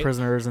 exploit right?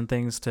 prisoners and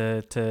things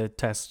to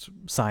test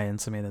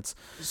science. I mean, it's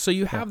so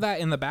you have that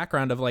in the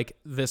background of like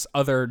this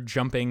other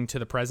jumping to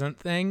the present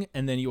thing,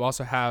 and then you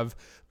also have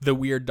the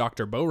weird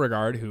Dr.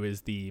 Beauregard, who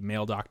is the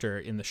male doctor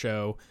in the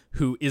show,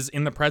 who is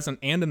in the present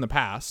and in the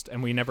past,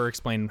 and we never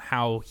explain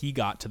how he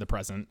got to the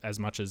present as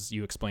much as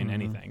you explain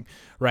anything,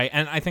 right?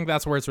 And I think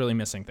that's where it's really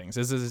missing things.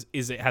 Is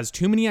it has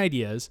too many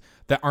ideas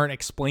that aren't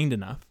explained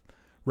enough,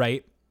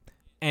 right?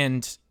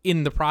 And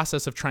in the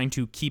process of trying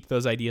to keep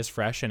those ideas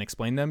fresh and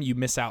explain them, you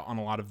miss out on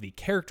a lot of the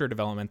character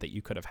development that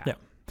you could have had.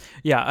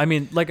 Yeah, I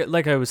mean,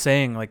 like I was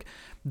saying, like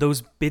those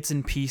bits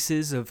and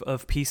pieces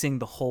of piecing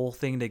the whole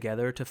thing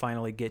together to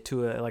finally get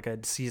to a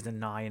season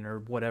 9 or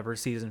whatever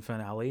season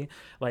finale,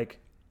 like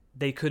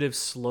they could have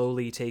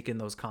slowly taken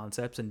those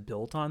concepts and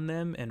built on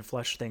them and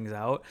fleshed things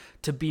out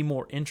to be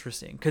more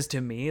interesting. Because to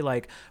me,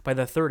 like by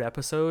the 3rd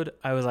episode,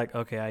 I was like,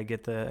 okay, I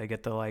get the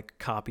like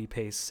copy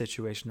paste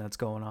situation that's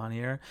going on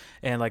here,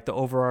 and like the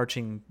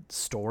overarching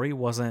story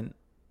wasn't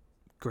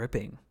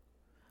gripping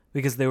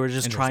because they were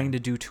just trying to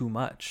do too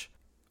much.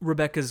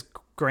 Rebecca's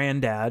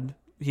granddad,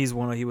 he was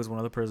one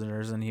of the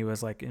prisoners, and he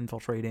was like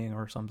infiltrating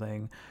or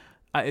something.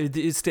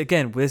 This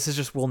is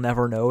just, we'll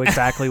never know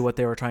exactly what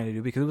they were trying to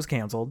do because it was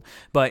canceled,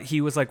 but he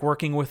was like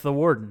working with the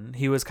warden.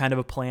 He was kind of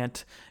a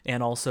plant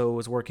and also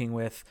was working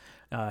with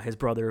his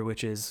brother,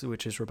 which is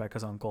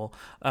Rebecca's uncle,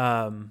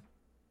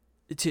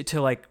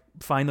 to like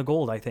find the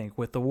gold, I think,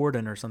 with the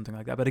warden or something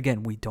like that. But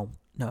again, we don't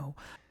know.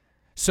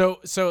 So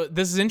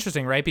this is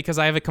interesting, right? Because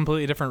I have a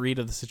completely different read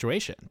of the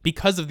situation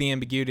because of the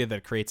ambiguity that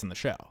it creates in the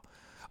show.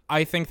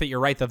 I think that you're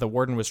right that the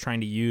warden was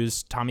trying to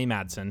use Tommy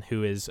Madsen,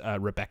 who is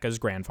Rebecca's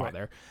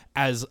grandfather,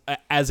 as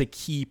a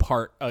key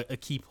part, a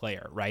key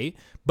player, right?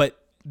 But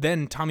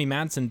then Tommy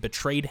Madsen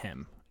betrayed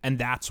him, and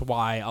that's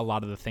why a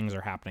lot of the things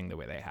are happening the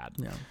way they had.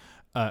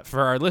 Yeah.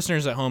 For our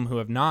listeners at home who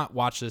have not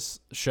watched this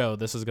show,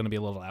 this is going to be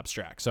a little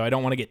abstract, so I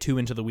don't want to get too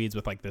into the weeds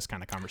with like this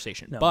kind of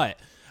conversation. No. But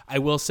I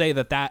will say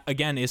that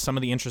again is some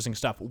of the interesting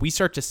stuff. We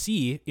start to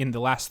see in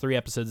the last 3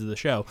 episodes of the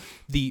show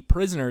the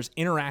prisoners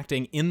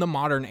interacting in the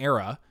modern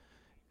era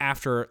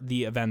after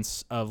the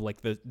events of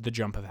like the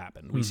jump have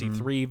happened. We see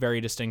 3 very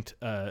distinct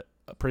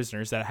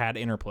prisoners that had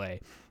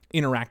interplay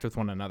interact with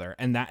one another.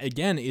 And that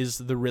again is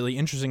the really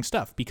interesting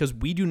stuff because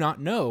we do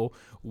not know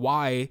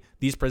why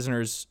these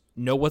prisoners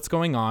know what's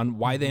going on,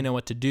 why they know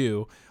what to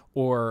do,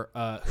 or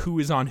who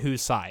is on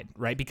whose side,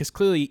 right? Because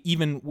clearly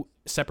even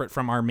separate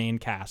from our main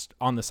cast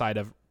on the side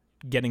of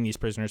getting these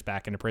prisoners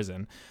back into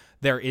prison,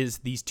 there is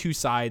these 2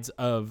 sides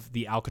of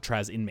the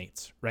Alcatraz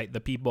inmates, right?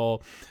 The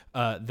people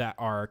that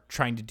are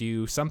trying to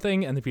do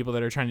something and the people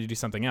that are trying to do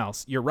something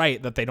else. You're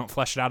right that they don't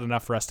flesh it out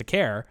enough for us to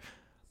care,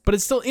 but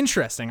it's still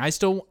interesting. I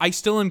still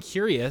am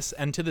curious,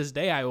 and to this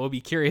day I will be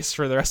curious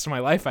for the rest of my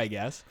life, I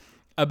guess,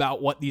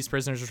 about what these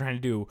prisoners are trying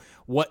to do,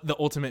 what the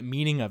ultimate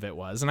meaning of it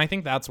was. And I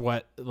think that's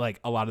what like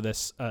a lot of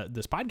this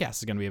podcast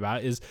is going to be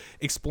about, is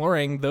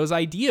exploring those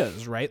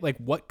ideas, right? Like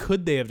what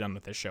could they have done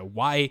with this show?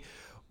 Why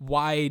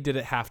did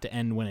it have to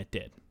end when it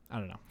did? I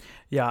don't know.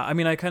 Yeah, I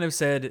mean, I kind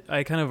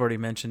of already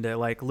mentioned it.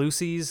 Like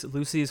Lucy's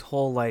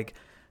whole like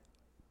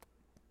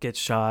gets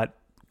shot,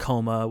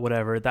 coma,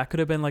 whatever. That could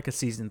have been like a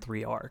season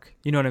 3 arc.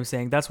 You know what I'm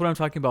saying? That's what I'm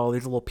talking about. All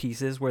these little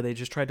pieces where they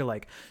just tried to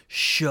like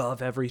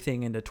shove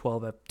everything into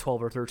 12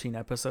 or 13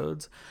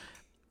 episodes.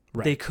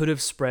 Right. They could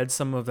have spread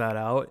some of that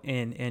out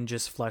and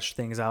just fleshed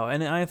things out.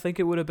 And I think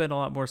it would have been a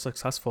lot more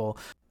successful.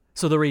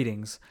 So the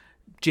ratings.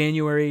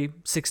 January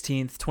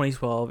 16th,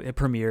 2012, it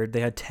premiered.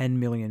 They had 10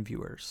 million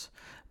viewers.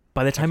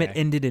 By the time it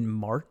ended in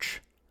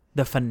March,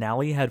 the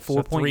finale had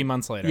 3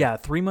 months later. Yeah,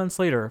 3 months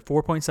later,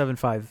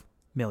 4.75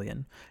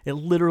 million. It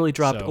literally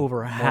dropped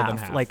over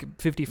half, like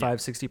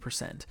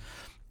 55-60%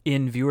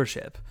 in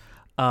viewership.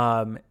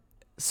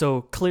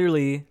 So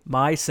clearly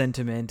my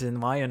sentiment and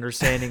my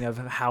understanding of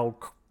how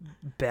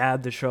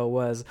bad the show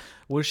was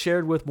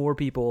shared with more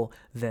people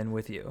than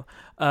with you.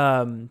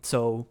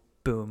 So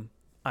boom.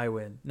 I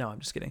win. No, I'm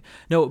just kidding.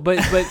 No, but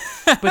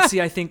but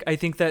see, I think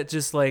that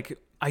just like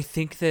I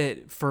think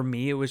that for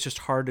me it was just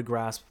hard to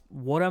grasp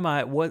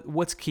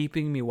what's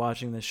keeping me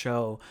watching the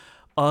show,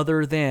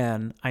 other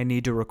than I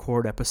need to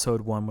record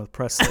episode 1 with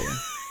Presley.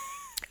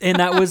 And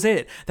that was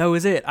it. I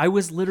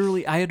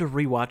had to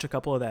rewatch a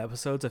couple of the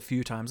episodes a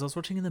few times. I was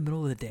watching in the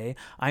middle of the day.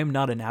 I am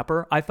not a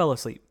napper. I fell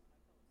asleep.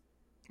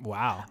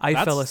 Wow.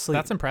 I fell asleep.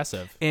 That's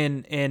impressive.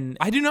 And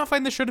I do not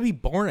find the show to be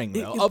boring,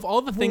 though. Of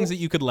all the things that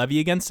you could levy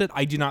against it,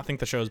 I do not think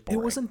the show is boring.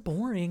 It wasn't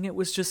boring. It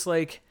was just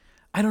like,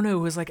 I don't know.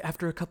 It was like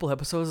after a couple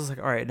episodes, I was like,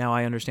 all right, now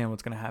I understand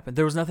what's going to happen.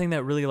 There was nothing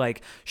that really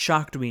like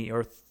shocked me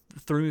or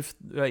threw,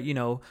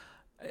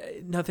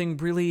 nothing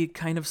really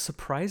kind of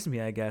surprised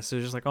me, I guess. It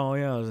was just like, oh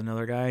yeah, there's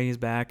another guy. He's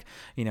back.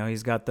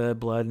 He's got the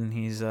blood and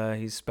he's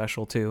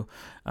special too.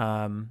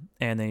 And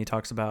then he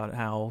talks about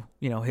how,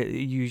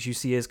 you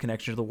see his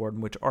connection to the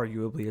warden, which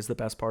arguably is the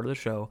best part of the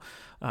show.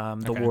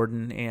 The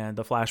warden and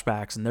the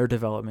flashbacks and their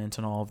development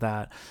and all of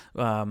that.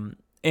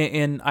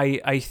 And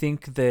I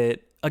think that,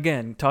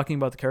 again, talking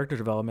about the character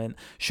development,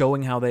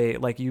 showing how they,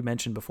 like you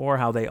mentioned before,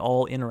 how they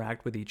all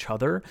interact with each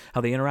other,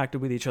 how they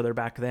interacted with each other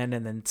back then,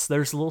 and then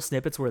there's little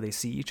snippets where they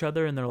see each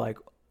other and they're like,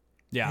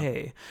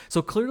 hey.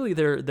 So clearly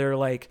they're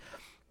like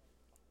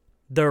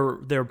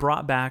they're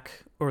brought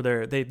back, or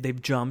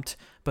they've jumped,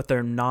 but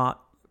they're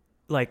not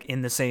like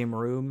in the same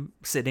room,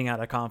 sitting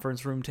at a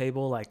conference room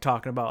table, like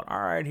talking about,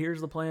 all right,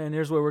 here's the plan,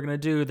 here's what we're gonna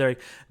do. They're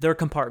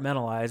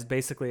compartmentalized,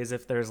 basically, as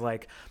if there's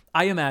like,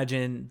 I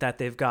imagine that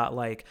they've got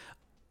like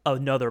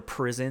another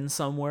prison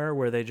somewhere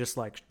where they just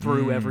like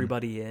threw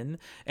everybody in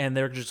and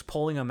they're just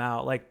pulling them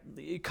out, like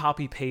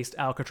copy paste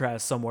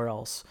Alcatraz somewhere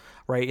else,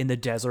 right, in the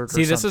desert.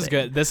 See, or this something.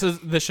 is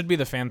good. This should be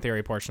the fan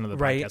theory portion of the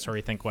podcast, where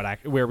we think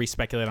where we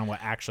speculate on what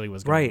actually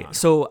was going on.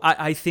 So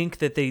I think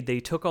that they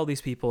took all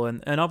these people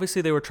and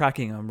obviously they were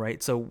tracking them,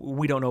 right? So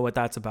we don't know what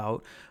that's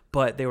about,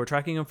 but they were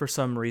tracking them for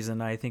some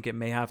reason. I think it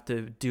may have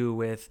to do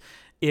with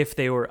if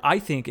they were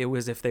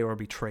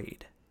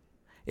betrayed.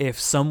 If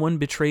someone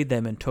betrayed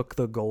them and took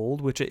the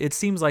gold, which it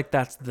seems like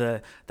that's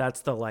the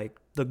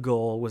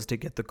goal, was to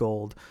get the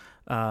gold,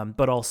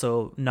 but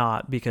also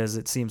not, because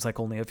it seems like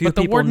only a few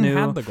people knew.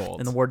 Had the gold.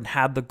 And the warden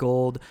had the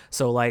gold.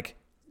 So like,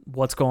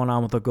 what's going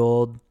on with the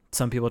gold?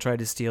 Some people tried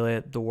to steal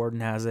it. The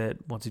warden has it.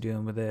 What's he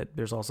doing with it?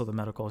 There's also the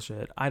medical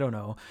shit. I don't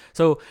know.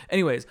 So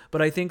anyways,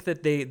 but I think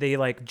that they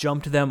like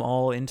jumped them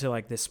all into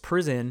like this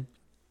prison,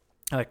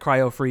 like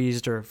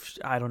cryo-freezed or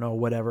I don't know,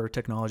 whatever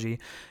technology,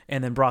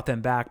 and then brought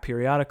them back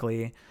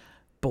periodically.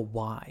 But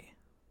why?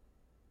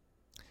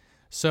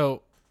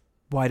 So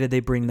why did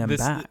they bring them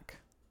back?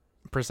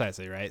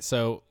 Precisely, right?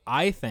 So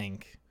I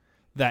think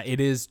that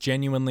it is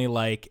genuinely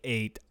like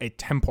a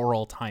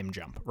temporal time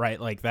jump, right?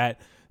 Like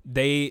that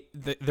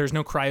there's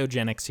no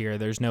cryogenics here.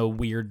 There's no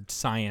weird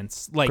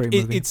science. Like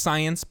it's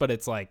science, but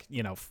it's like,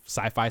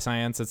 sci-fi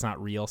science. It's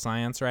not real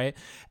science, right?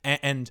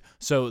 And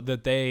so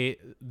that they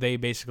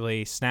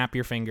basically snap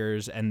your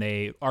fingers and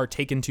they are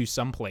taken to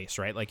some place,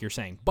 right? Like you're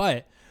saying.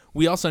 But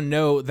we also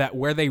know that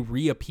where they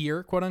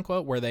reappear, quote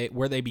unquote, where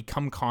they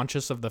become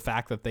conscious of the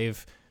fact that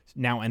they've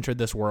now entered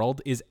this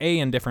world, is A,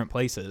 in different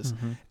places,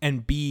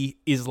 and B,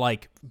 is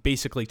like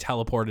basically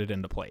teleported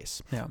into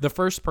place. Yeah. The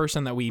first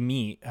person that we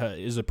meet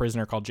is a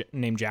prisoner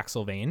named Jack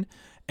Sylvain,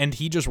 and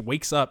he just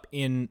wakes up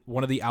in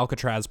one of the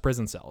Alcatraz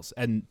prison cells,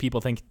 and people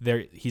think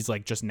he's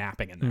like just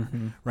napping in there,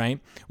 right?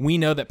 We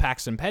know that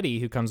Paxton Petty,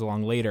 who comes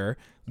along later,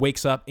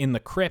 wakes up in the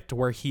crypt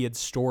where he had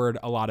stored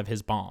a lot of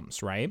his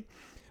bombs, right?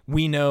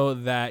 We know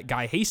that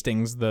Guy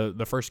Hastings,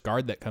 the first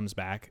guard that comes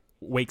back,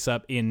 wakes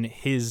up in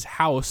his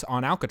house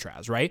on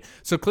Alcatraz, right?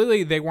 So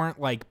clearly they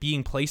weren't like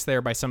being placed there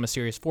by some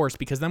mysterious force,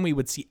 because then we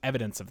would see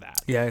evidence of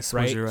that. Yeah, I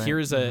suppose you're right.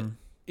 Here's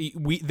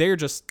they're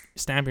just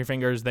snapping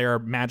fingers. They're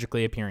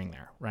magically appearing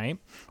there, right?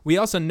 We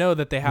also know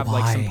that they have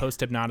like some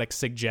post-hypnotic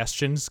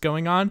suggestions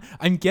going on.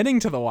 I'm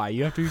getting to the why.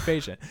 You have to be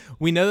patient.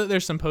 We know that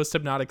there's some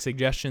post-hypnotic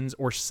suggestions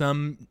or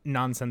some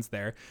nonsense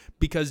there,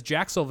 because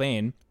Jack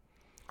Sylvain,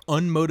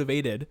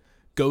 unmotivated,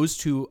 goes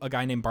to a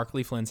guy named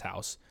Barclay Flynn's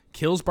house,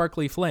 kills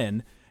Barclay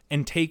Flynn,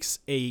 and takes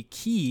a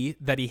key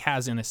that he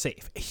has in a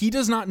safe. He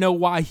does not know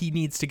why he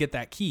needs to get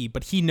that key,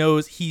 but he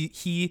knows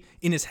he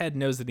in his head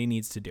knows that he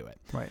needs to do it.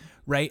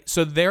 Right.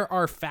 So there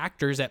are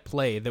factors at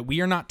play that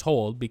we are not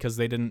told, because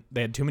they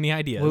had too many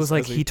ideas. Well, it was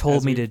like he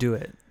told me to do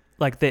it.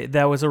 Like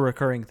that was a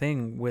recurring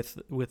thing with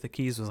the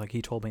keys, was like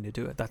he told me to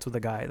do it. That's what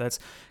the guy. That's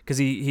because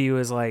he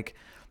was like,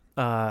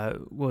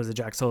 what was it?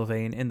 Jack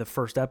Sylvain in the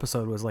first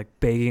episode was like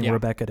begging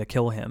Rebecca to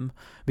kill him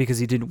because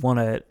he didn't want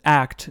to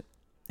act.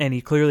 And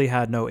he clearly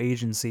had no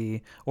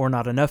agency, or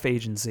not enough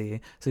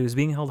agency, so he was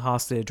being held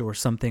hostage or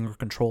something, or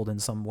controlled in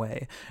some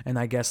way. And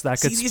I guess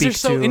that could speak these are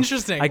so to.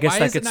 Interesting. I guess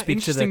that could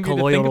speak to the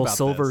colloidal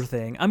silver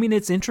thing. I mean,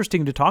 it's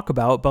interesting to talk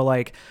about, but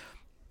like,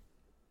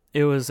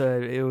 it was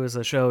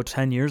a show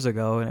 10 years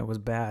ago and it was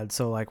bad.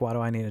 So like, why do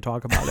I need to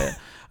talk about it?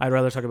 I'd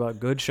rather talk about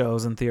good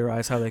shows and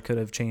theorize how they could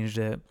have changed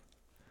it.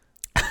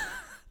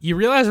 You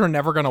realize we're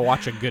never going to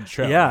watch a good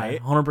show, Yeah,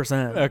 right?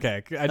 100%.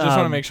 Okay. I just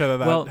want to make sure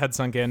that well- had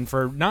sunk in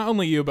for not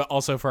only you, but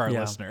also for our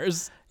Yeah.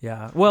 listeners.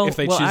 Yeah. Well, If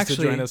they choose to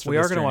actually, join us for we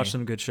are this going to watch journey.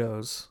 some good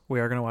shows.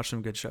 We're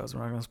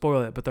not going to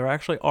spoil it, but there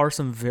actually are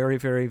some very,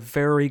 very,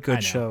 very I good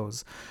know.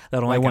 shows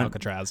that only Like went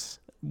Alcatraz.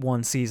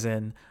 one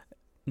season,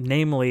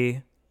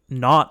 namely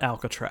not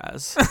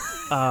Alcatraz.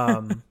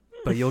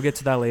 But you'll get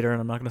to that later, and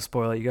I'm not going to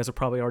spoil it. You guys are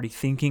probably already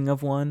thinking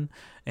of one,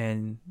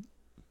 and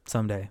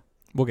someday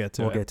We'll get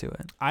to we'll it. get to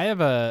it. I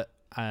have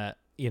I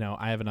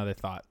have another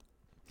thought.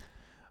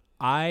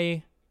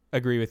 I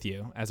agree with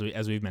you, as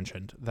we've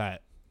mentioned,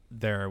 that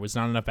there was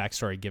not enough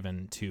backstory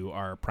given to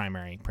our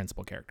primary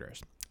principal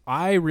characters.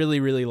 I really,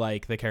 really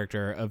like the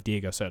character of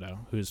Diego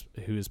Soto,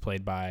 who's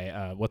played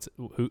by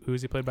who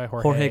is he played by?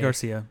 Jorge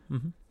Garcia.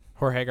 Mm-hmm.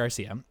 Jorge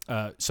Garcia.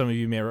 Some of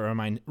you may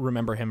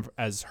remember him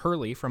as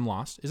Hurley from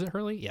Lost. Is it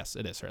Hurley? Yes,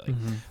 it is Hurley.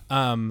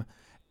 Mm-hmm.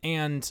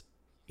 And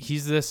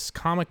he's this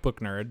comic book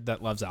nerd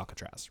that loves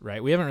Alcatraz,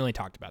 right? We haven't really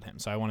talked about him,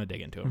 so I want to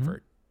dig into him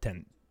for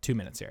 2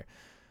 minutes here.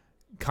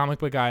 Comic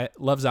book guy,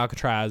 loves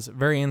Alcatraz,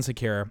 very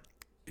insecure.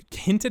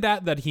 Hinted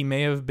at that he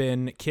may have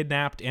been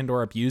kidnapped and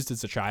or abused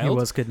as a child. He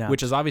was kidnapped.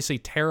 Which is obviously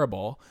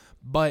terrible,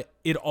 but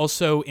it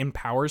also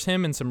empowers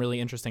him in some really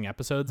interesting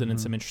episodes and in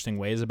some interesting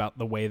ways about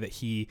the way that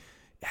he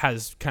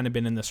has kind of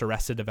been in this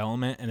arrested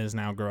development and is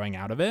now growing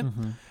out of it.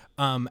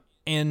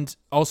 And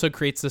also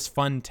creates this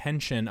fun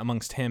tension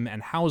amongst him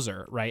and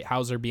Hauser, right?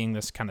 Hauser being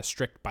this kind of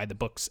strict by the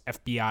books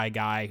FBI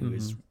guy who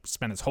has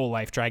spent his whole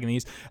life dragging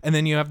these. And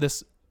then you have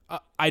this,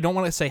 I don't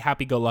want to say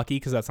happy-go-lucky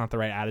because that's not the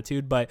right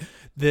attitude, but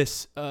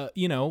this,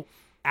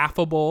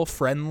 affable,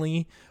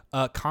 friendly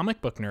comic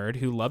book nerd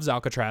who loves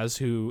Alcatraz,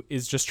 who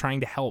is just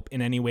trying to help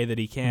in any way that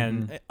he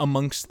can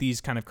amongst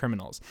these kind of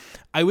criminals.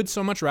 I would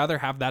so much rather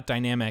have that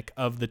dynamic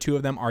of the two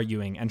of them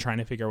arguing and trying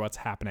to figure out what's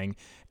happening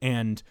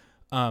and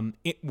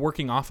it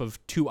working off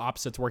of two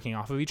opposites working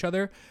off of each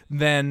other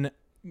than,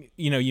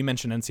 you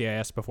mentioned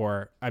NCIS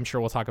before. I'm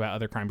sure we'll talk about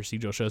other crime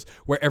procedural shows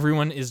where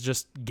everyone is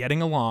just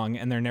getting along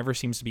and there never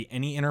seems to be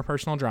any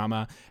interpersonal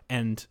drama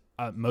and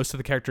most of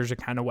the characters are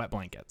kind of wet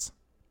blankets.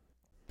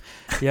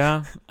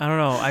 Yeah, I don't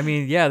know. I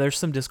mean, yeah, there's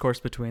some discourse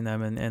between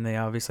them, and they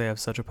obviously have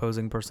such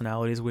opposing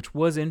personalities, which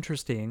was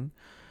interesting,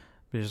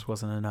 but it just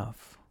wasn't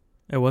enough.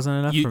 It wasn't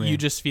enough for me. You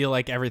just feel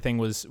like everything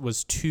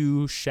was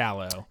too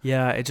shallow.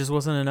 Yeah, it just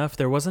wasn't enough.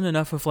 There wasn't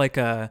enough of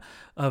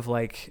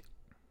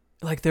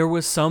there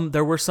were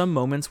some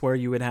moments where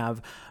you would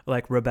have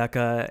like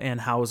Rebecca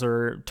and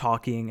Hauser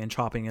talking and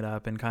chopping it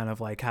up and kind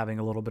of like having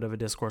a little bit of a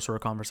discourse or a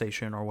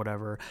conversation or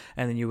whatever,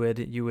 and then you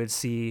would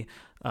see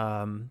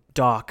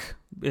Doc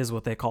is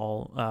what they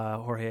call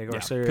Jorge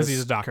Garcia because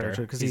he's a doctor,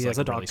 because he has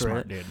a really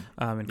smart doctorate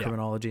dude. in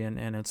criminology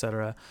and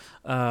etc.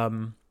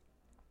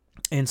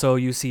 And so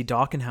you see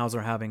Doc and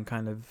Hauser having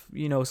kind of,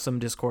 some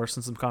discourse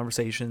and some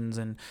conversations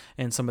and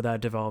some of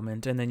that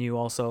development. And then you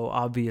also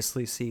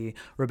obviously see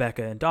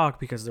Rebecca and Doc,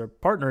 because they're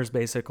partners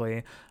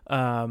basically,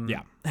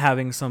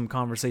 having some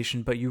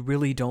conversation, but you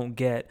really don't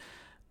get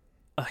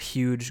a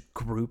huge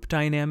group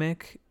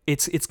dynamic.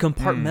 It's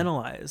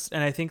compartmentalized.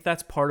 And I think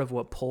that's part of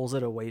what pulls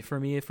it away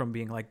from me from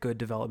being like good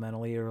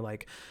developmentally or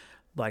like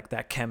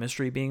that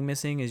chemistry being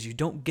missing is you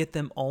don't get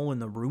them all in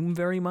the room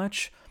very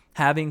much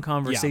having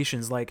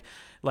conversations.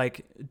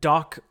 Like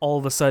Doc all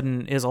of a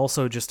sudden is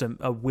also just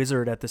a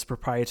wizard at this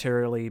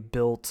proprietarily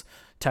built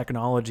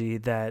technology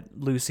that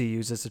Lucy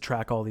uses to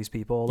track all these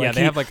people. Like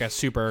they have like a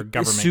super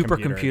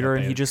government computer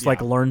and he just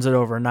like learns it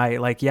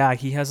overnight. Like, yeah,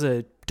 he has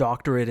a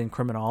doctorate in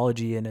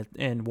criminology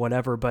and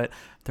whatever, but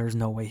there's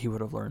no way he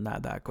would have learned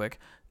that quick.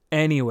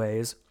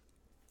 Anyways,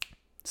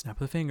 snap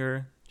of the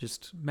finger,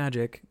 just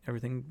magic.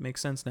 Everything makes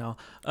sense now.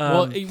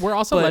 We're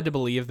also led to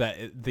believe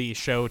that the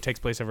show takes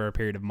place over a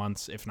period of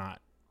months, if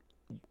not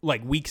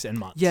like weeks and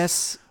months.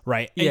 Yes.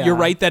 Right. Yeah. You're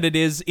right that it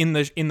is in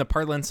the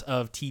parlance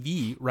of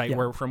TV, right? Yeah.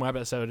 Where from one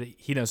episode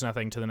he knows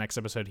nothing to the next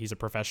episode he's a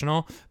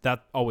professional.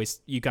 That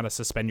always, you gotta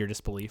suspend your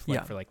disbelief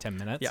for like 10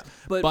 minutes. Yeah.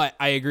 But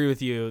I agree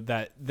with you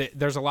that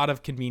there's a lot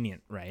of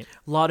convenient, right?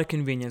 A lot of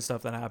convenient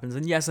stuff that happens.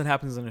 And yes, it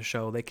happens in a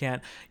show. They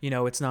can't,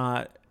 it's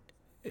not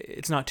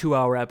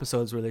 2-hour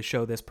episodes where they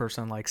show this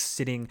person like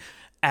sitting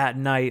at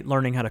night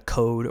learning how to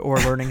code or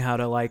learning how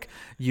to like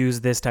use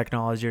this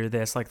technology or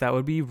this. Like that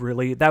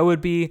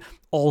would be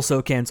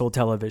also canceled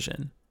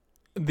television.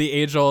 The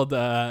age-old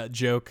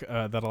joke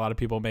that a lot of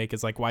people make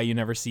is like why you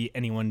never see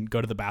anyone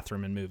go to the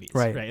bathroom in movies,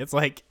 right? It's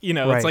like,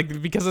 it's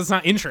like because it's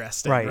not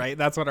interesting, right?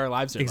 That's what our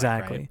lives are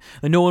exactly. like, right?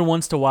 And no one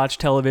wants to watch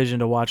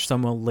television to watch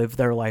someone live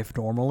their life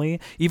normally.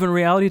 Even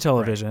reality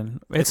television,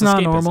 it's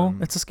not escapism. Normal.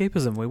 It's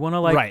escapism. We want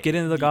to get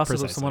into the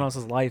gossip of someone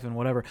else's life and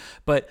whatever.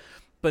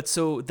 But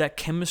so that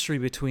chemistry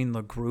between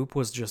the group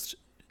was just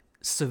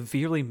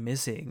severely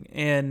missing.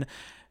 And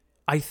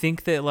I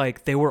think that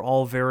like they were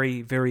all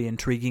very, very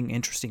intriguing,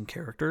 interesting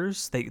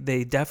characters.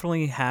 They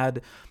definitely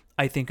had,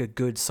 I think, a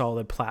good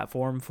solid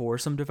platform for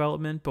some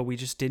development, but we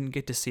just didn't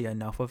get to see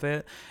enough of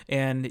it.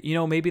 And,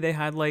 maybe they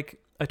had like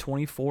a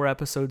 24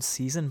 episode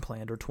season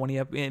planned, or 20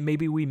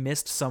 maybe we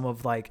missed some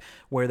of like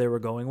where they were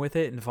going with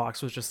it, and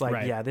Fox was just like,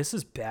 Right. yeah, this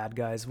is bad,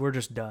 guys, we're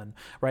just done,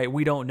 right?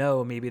 We don't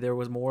know, maybe there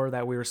was more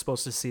that we were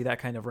supposed to see that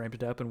kind of ramped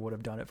it up and would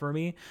have done it for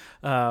me.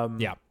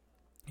 Yeah.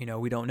 You know,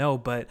 we don't know,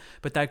 but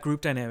that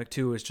group dynamic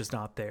too is just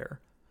not there.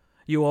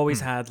 You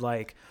always had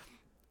like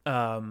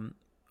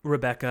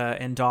Rebecca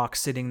and Doc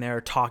sitting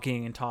there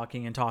talking,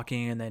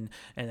 and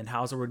then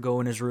Hauser would go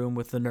in his room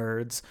with the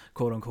nerds,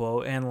 quote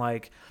unquote, and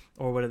like,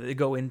 or what did they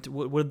go into?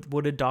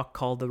 What did Doc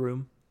call the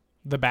room?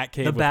 The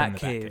Batcave. The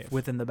Batcave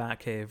within the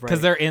Batcave, right?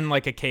 Because they're in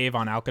like a cave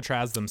on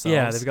Alcatraz themselves.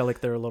 Yeah, they've got like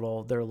their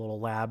little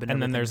lab,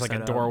 and then there's like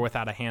a door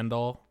without a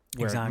handle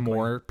where Exactly.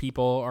 more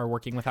people are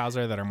working with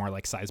Hauser that are more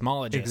like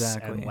seismologists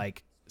Exactly. and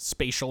like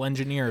spatial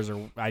engineers,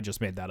 or I just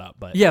made that up,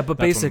 but yeah, but that's what I'm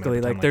gonna basically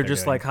pretend like they're they're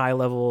just doing. like high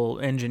level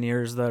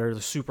engineers that are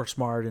super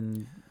smart,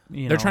 and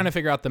you know, They're trying to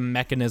figure out the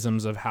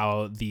mechanisms of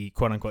how the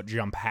quote unquote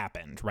jump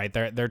happened, right?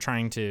 They're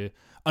trying to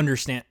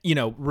understand, you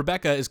know,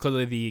 Rebecca is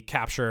clearly the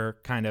capture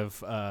kind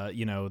of,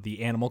 you know,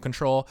 the animal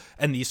control,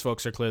 and these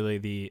folks are clearly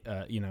the,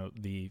 you know,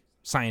 the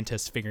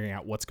scientists figuring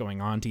out what's going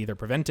on to either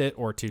prevent it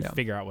or to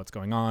figure out what's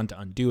going on to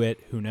undo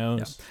it. Who knows?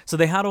 Yeah. So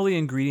they had all the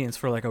ingredients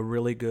for like a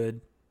really good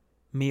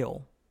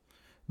meal,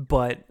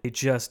 but they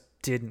just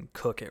didn't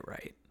cook it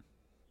right.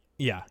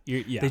 Yeah.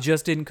 They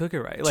just didn't cook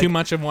it right. Like, too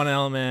much of one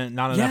element,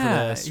 not enough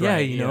of this. Yeah,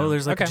 right? you know,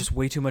 there's like Okay. just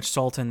way too much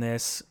salt in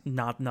this,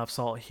 not enough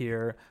salt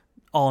here,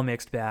 all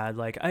mixed bad.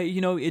 Like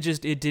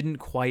it didn't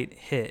quite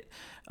hit.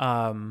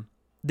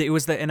 It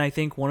was and I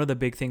think one of the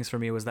big things for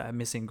me was that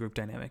missing group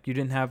dynamic. You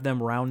didn't have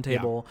them round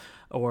table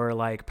or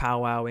like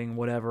powwowing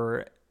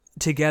whatever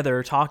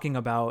together, talking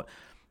about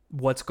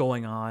what's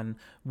going on,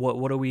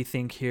 what do we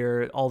think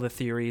here, all the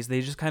theories.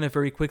 They just kind of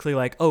very quickly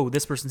like, oh,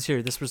 this person's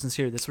here, this person's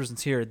here, this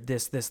person's here,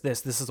 this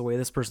is the way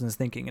this person is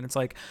thinking. And it's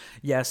like,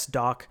 yes,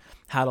 Doc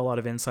had a lot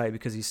of insight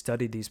because he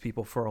studied these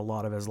people for a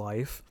lot of his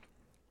life.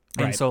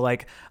 And Right. so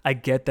like I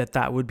get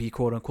that would be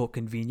quote unquote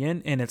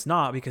convenient, and it's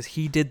not, because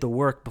he did the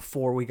work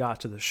before we got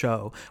to the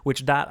show,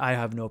 which that I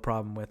have no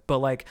problem with. But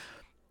like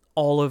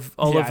all of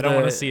I don't the,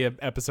 want to see an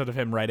episode of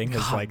him writing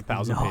his like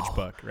 1,000-page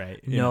book, right?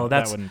 You know,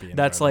 that's that wouldn't be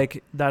that's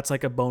enjoyable.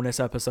 like a bonus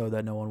episode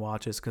that no one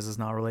watches because it's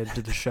not related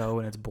to the show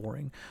and it's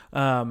boring.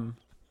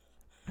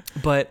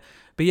 But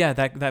yeah,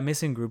 that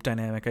missing group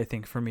dynamic, I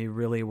think for me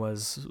really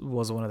was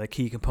one of the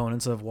key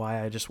components of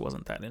why I just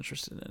wasn't that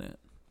interested in it.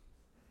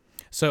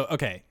 So,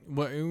 okay,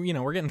 well, you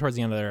know, we're getting towards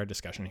the end of our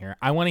discussion here.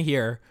 I want to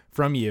hear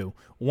from you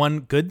one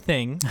good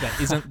thing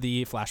that isn't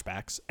the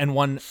flashbacks and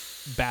one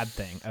bad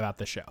thing about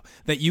the show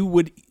that you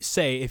would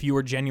say if you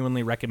were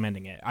genuinely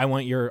recommending it. I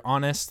want your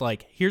honest,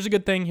 like, here's a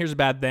good thing, here's a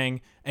bad thing,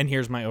 and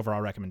here's my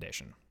overall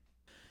recommendation.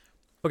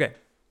 Okay.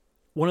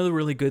 One of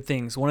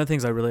the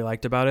things I really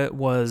liked about it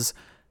was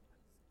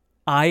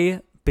I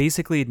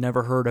basically had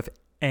never heard of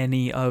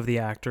any of the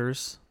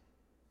actors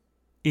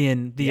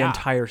in the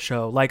entire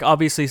show. Like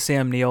obviously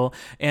Sam Neill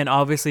and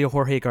obviously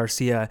Jorge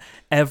Garcia,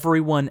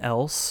 everyone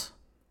else,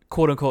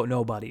 quote unquote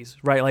nobodies,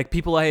 right? Like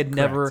people I had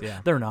never,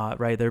 they're not,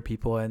 right? They're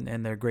people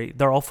and they're great.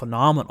 They're all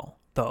phenomenal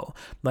though.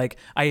 Like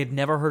I had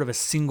never heard of a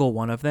single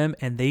one of them,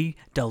 and they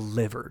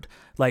delivered.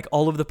 Like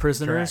all of the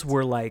prisoners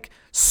were like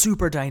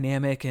super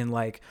dynamic and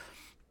like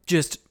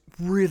just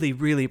really,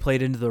 really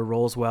played into their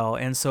roles well.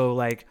 And so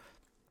like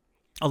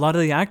a lot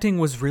of the acting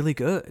was really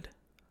good.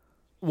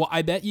 Well,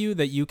 I bet you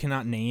that you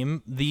cannot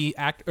name the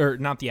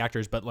not the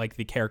actors, but like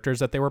the characters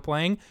that they were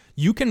playing.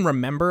 You can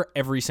remember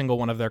every single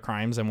one of their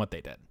crimes and what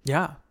they did.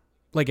 Yeah.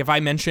 Like if I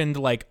mentioned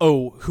like,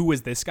 oh, who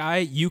is this guy?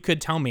 You could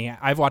tell me.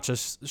 I've watched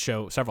this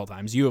show several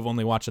times. You have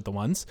only watched it the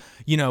once.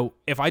 You know,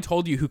 if I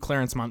told you who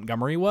Clarence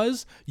Montgomery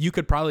was, you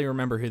could probably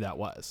remember who that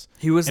was.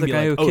 He was the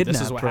guy who kidnapped,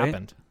 this is what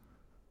happened.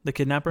 The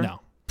kidnapper?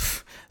 No.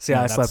 See,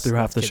 I slept through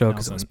half the show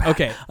because it was bad.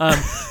 Okay.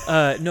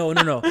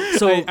 No.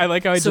 So I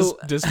like how I just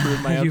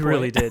disproved my own You point.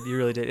 really did. You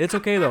really did. It's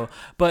okay though.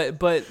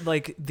 But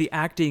like the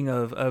acting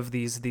of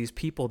these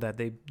people that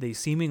they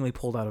seemingly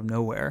pulled out of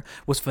nowhere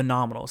was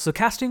phenomenal. So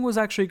casting was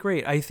actually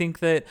great. I think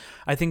that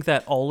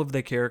all of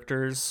the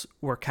characters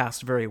were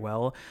cast very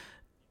well.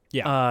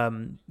 Yeah.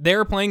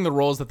 They're playing the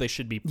roles that they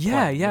should be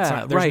playing.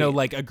 There's no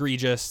like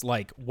egregious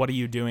like, what are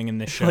you doing in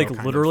this show? Like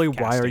kind literally, of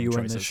why are you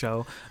in this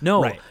show?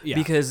 No, Right, yeah.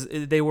 because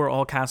they were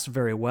all cast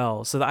very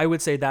well. So I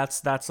would say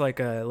that's like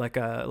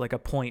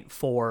a point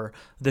for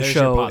the There's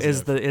your show.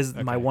 positive. Is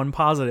my Okay. one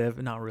positive?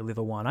 Not really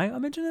the one. I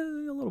mentioned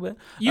it a little bit.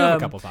 You have a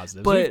couple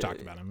positives. but We've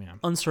talked about them, yeah.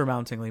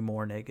 Unsurmountingly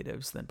more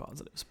negatives than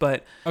positives.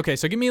 But Okay,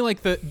 so give me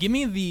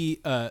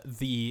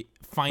the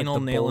final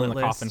Like the nail in bullet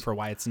the coffin list? for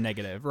why it's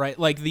negative, right?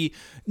 Like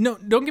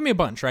don't give me a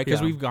bunch, right?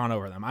 Because Yeah. we've gone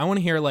over them. I want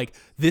to hear like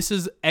this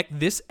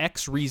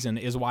X reason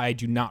is why I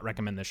do not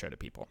recommend this show to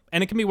people,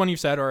 and it can be one you've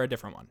said or a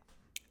different one.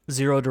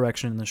 zero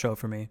direction in the show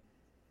for me.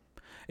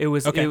 It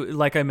was Okay.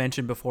 like I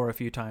mentioned before a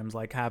few times,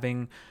 like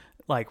having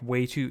like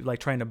way too like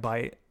trying to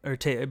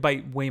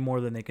bite way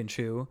more than they can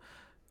chew.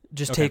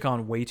 Just Okay. take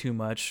on way too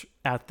much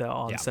at the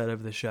onset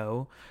of the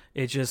show.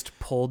 It just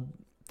pulled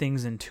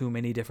things in too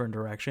many different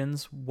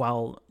directions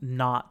while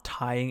not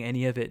tying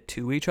any of it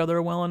to each other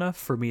well enough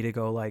for me to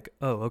go like,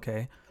 oh,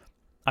 okay,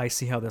 I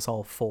see how this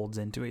all folds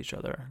into each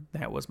other.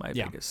 That was my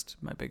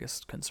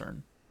biggest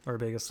concern, or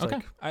biggest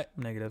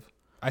negative.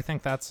 I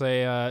think that's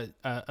a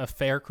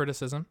fair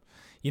criticism.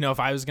 If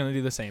I was going to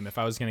do the same, if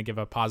I was going to give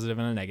a positive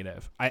and a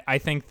negative, I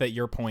think that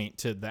your point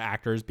to the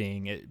actors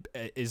being it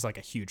is like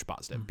a huge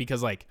positive,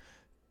 because like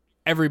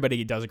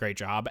everybody does a great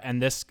job,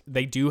 and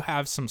they do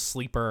have some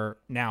sleeper,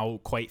 now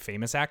quite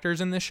famous actors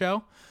in this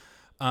show.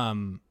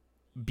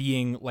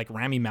 Being like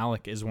Rami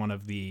Malek is one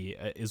of the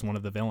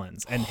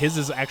villains, and his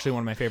is actually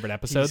one of my favorite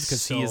episodes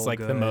because he is like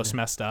the most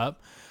messed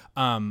up.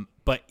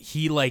 But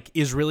he like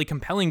is really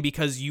compelling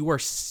because you are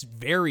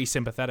very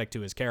sympathetic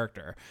to his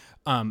character.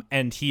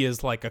 And he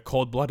is like a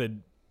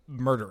cold-blooded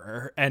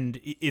murderer,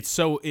 and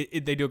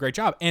they do a great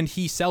job, and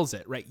he sells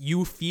it, right?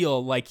 You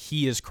feel like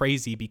he is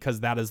crazy because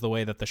that is the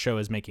way that the show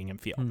is making him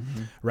feel,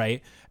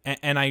 right?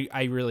 And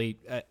I really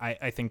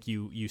think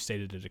you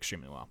stated it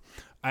extremely well.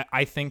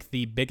 I think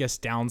the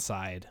biggest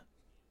downside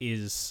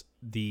is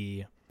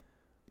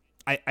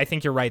I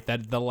think you're right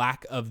that the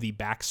lack of the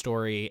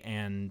backstory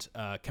and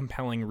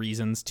compelling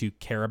reasons to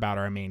care about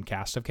our main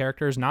cast of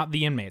characters, not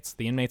the inmates.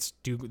 The inmates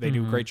do a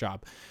great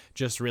job,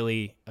 just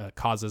really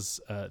causes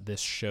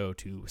this show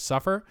to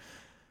suffer.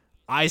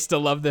 I still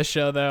love this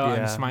show though.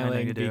 Yeah, I'm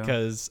smiling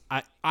because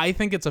I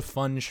think it's a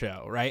fun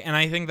show, right? And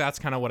I think that's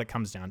kind of what it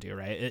comes down to,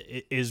 right?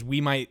 It is we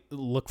might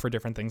look for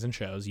different things in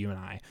shows, you and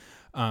I,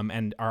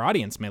 and our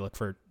audience may look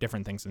for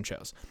different things in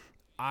shows.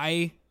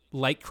 I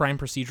like crime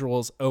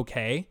procedurals,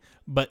 okay,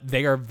 but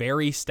they are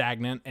very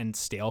stagnant and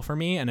stale for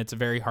me, and it's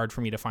very hard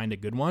for me to find a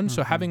good one.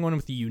 So having one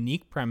with a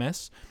unique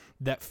premise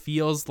that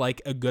feels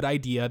like a good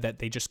idea that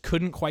they just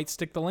couldn't quite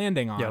stick the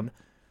landing on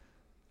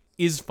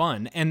is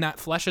fun, and that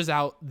fleshes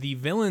out the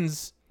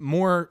villains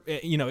more.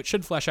 It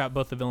should flesh out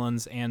both the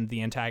villains and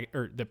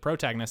the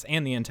protagonist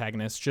and the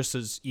antagonist just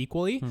as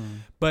equally.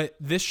 But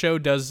this show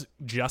does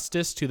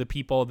justice to the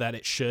people that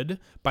it should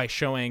by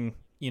showing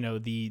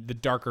the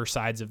darker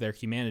sides of their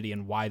humanity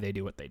and why they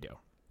do what they do.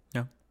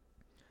 Yeah.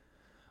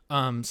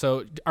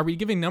 So are we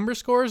giving number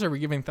scores? Are we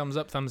giving thumbs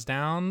up, thumbs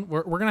down?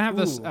 We're going to have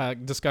this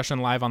discussion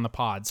live on the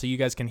pod, so you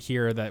guys can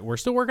hear that we're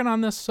still working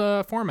on this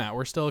format.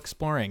 We're still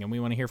exploring, and we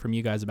want to hear from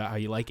you guys about how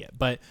you like it.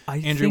 But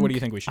Andrew, what do you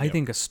think we should do? I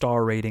think a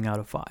star rating out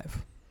of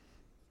 5.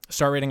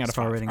 Star rating out of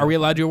 5. Are we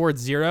allowed to award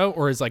 0,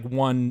 or is like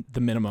 1 the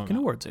minimum? You can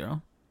award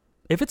 0.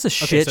 If it's a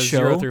shit show,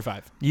 0 through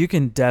 5. You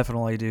can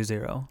definitely do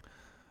 0.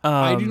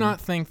 I do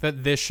not think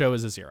that this show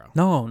is a 0.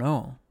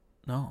 No.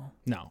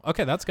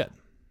 Okay, that's good.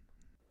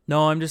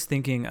 No, I'm just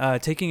thinking,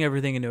 taking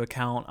everything into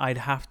account, I'd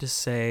have to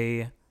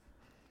say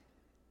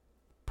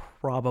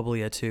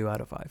probably a 2 out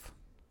of 5.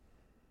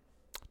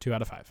 2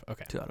 out of 5.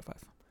 Okay. 2 out of 5.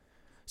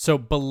 So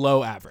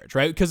below average,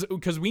 right?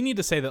 Because we need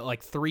to say that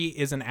like 3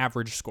 is an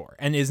average score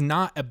and is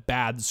not a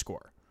bad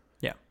score.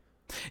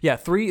 Yeah.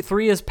 3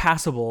 is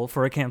passable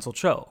for a canceled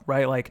show,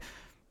 right? Like.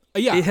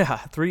 Yeah,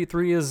 3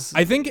 is.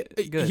 I think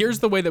good. Here's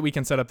the way that we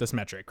can set up this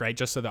metric, right?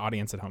 Just so the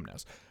audience at home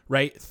knows,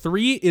 right?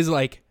 3 is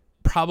like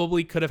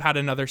probably could have had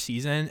another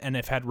season, and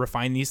if had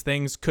refined these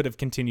things, could have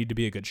continued to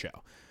be a good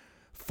show.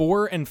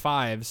 4 and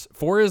 5s.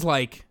 4 is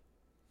like,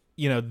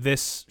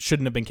 this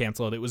shouldn't have been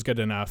canceled. It was good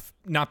enough.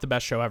 Not the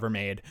best show ever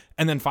made.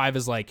 And then 5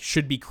 is like,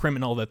 should be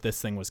criminal that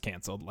this thing was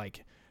canceled.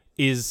 Like,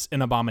 is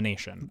an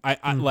abomination.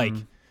 I like.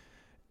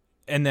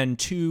 And then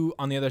 2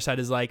 on the other side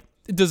is like,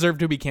 it deserved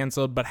to be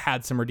canceled, but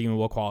had some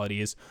redeemable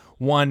qualities.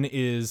 1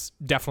 is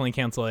definitely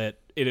cancel it.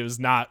 It was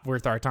not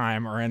worth our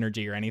time or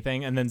energy or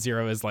anything. And then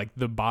 0 is like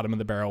the bottom of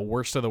the barrel,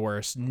 worst of the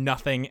worst.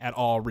 Nothing at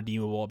all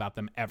redeemable about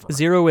them ever.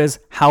 0 is,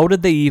 how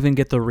did they even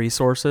get the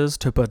resources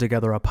to put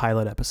together a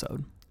pilot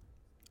episode?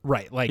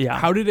 Right. Like,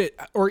 how did it,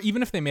 or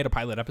even if they made a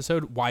pilot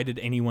episode, why did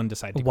anyone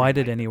decide to Why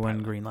did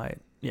anyone greenlight?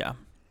 Yeah.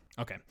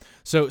 Okay.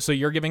 So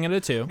you're giving it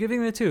a 2. I'm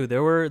giving it a 2.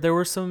 There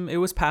were some, it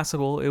was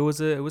passable. It was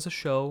a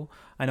show.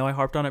 I know I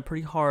harped on it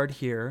pretty hard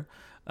here.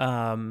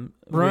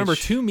 Remember,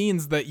 2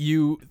 means that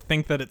you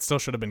think that it still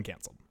should have been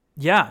canceled.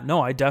 Yeah,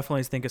 no, I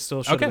definitely think it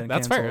still should have been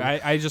canceled. Okay, that's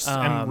fair. I just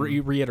am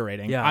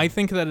reiterating. Yeah. I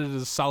think that it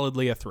is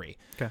solidly a 3.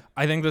 Okay.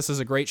 I think this is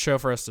a great show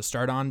for us to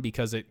start on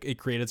because it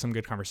created some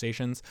good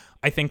conversations.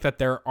 I think that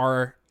there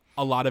are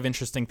a lot of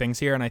interesting things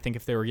here, and I think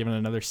if they were given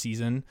another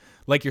season,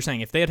 like you're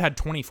saying, if they had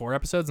 24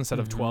 episodes instead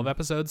of 12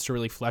 episodes to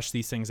really flesh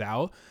these things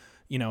out,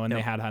 and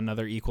they had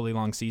another equally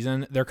long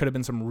season, there could have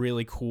been some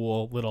really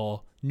cool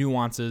little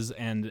nuances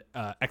and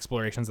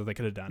explorations that they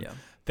could have done. Yeah.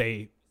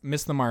 They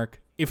missed the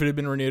mark. If it had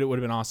been renewed, it would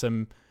have been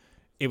awesome.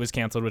 It was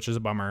canceled, which is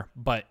a bummer,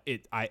 but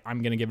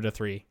I'm going to give it a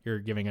 3. You're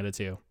giving it a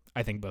 2.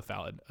 I think both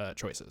valid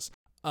choices.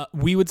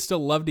 We would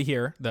still love to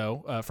hear,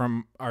 though,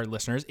 from our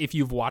listeners. If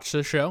you've watched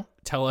the show,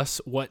 tell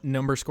us what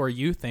number score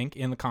you think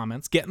in the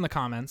comments. Get in the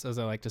comments, as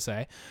I like to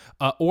say.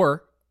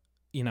 Or,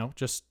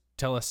 just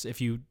tell us if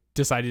you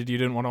decided you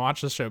didn't want to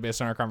watch the show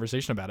based on our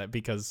conversation about it,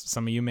 because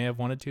some of you may have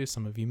wanted to,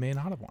 some of you may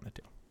not have wanted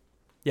to.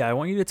 Yeah, I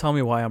want you to tell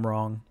me why I'm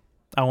wrong.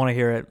 I want to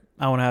hear it.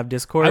 I want to have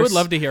discourse. I would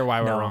love to hear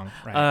why we're No. wrong.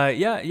 Right.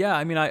 Yeah.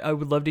 I mean, I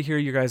would love to hear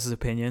your guys'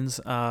 opinions.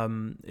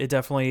 It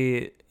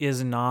definitely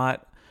is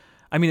not.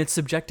 I mean, it's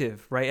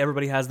subjective, right?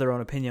 Everybody has their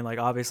own opinion. Like,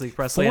 obviously,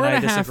 Presley and I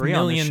disagree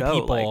on the 4.5 million show.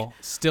 people Like,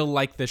 still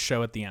like this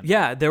show at the end.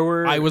 yeah,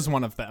 I was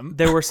one of them.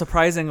 There were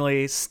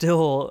surprisingly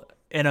still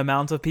an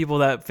amount of people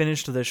that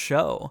finished this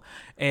show,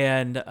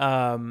 and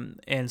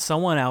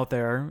someone out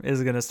there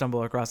is going to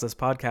stumble across this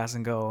podcast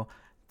and go,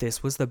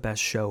 "This was the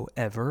best show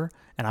ever,"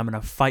 and I'm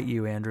going to fight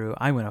you, Andrew.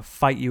 I'm going to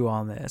fight you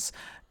on this,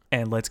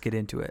 and let's get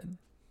into it.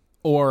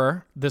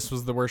 Or this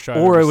was the worst show.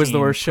 Or I've it ever was seen. the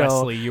worst show.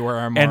 Presley, you are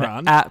a moron.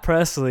 And at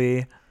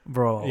Presley,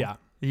 bro, Yeah.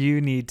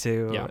 you need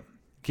to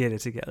get it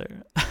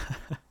together.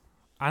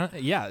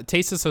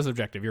 Taste is so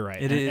subjective. You're right.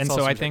 It is. And all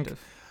so I subjective.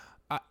 think,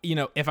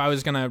 if I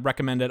was going to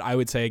recommend it, I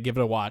would say give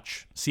it a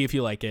watch, see if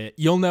you like it.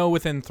 You'll know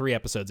within 3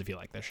 episodes if you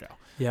like this show.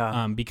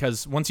 Yeah.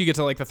 Because once you get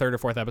to like the 3rd or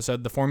 4th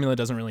episode, the formula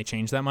doesn't really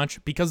change that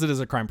much because it is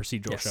a crime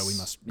procedural show. We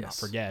must not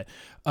forget.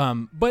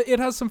 But it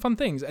has some fun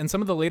things. And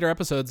some of the later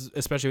episodes,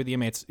 especially with the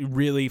inmates,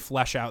 really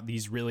flesh out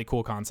these really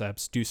cool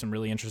concepts, do some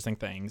really interesting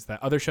things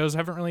that other shows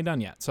haven't really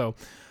done yet. So,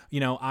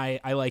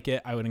 I like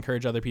it. I would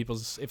encourage other people,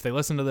 if they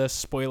listen to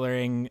this,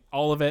 spoilering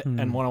all of it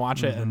and want to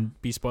watch it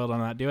and be spoiled on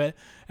that, do it.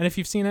 And if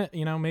you've seen it,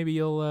 maybe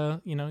you'll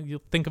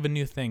think of a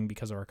new thing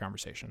because of our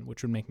conversation,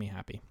 which would make me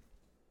happy.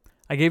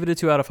 I gave it a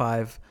 2 out of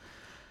 5.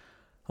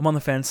 I'm on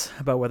the fence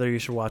about whether you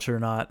should watch it or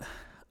not.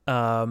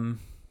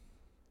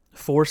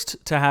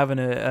 Forced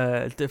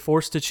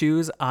to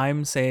choose.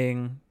 I'm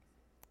saying,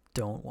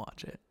 don't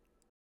watch it.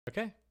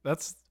 Okay.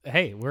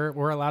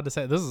 We're allowed to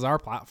say this is our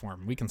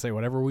platform. We can say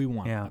whatever we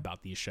want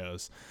about these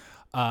shows.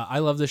 I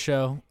love this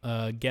show.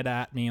 Get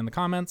at me in the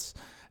comments.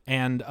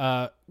 And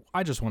I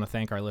just want to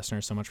thank our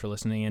listeners so much for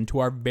listening in to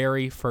our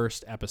very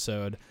first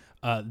episode.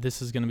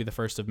 This is going to be the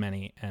first of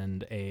many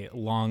and a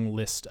long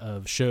list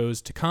of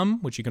shows to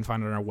come, which you can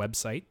find on our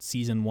website,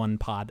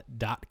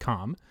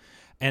 season1pod.com.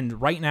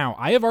 And right now,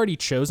 I have already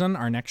chosen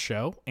our next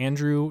show.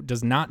 Andrew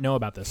does not know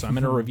about this, so I'm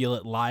going to reveal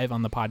it live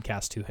on the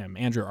podcast to him.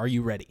 Andrew, are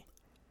you ready?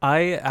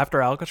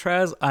 After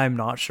Alcatraz, I'm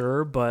not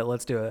sure, but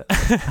let's do it.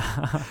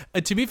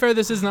 To be fair,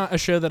 this is not a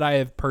show that I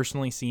have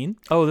personally seen.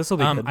 Oh, this will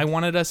be good. I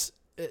wanted us...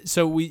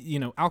 So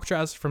we,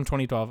 Alcatraz from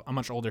 2012, a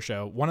much older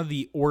show, one of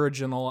the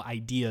original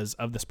ideas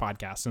of this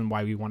podcast and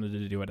why we wanted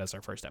to do it as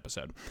our first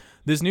episode.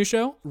 This new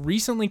show,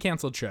 recently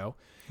canceled show,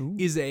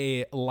 is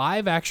a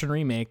live action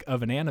remake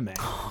of an anime.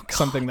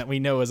 Something that we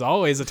know is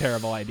always a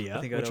terrible idea,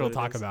 which we'll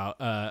talk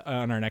about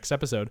on our next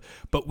episode.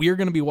 But we're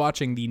going to be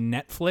watching the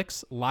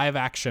Netflix live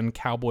action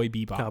Cowboy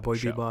Bebop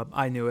show. Bebop.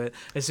 I knew it.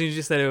 As soon as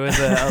you said it was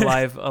a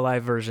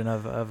live version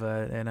of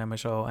an anime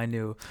show, I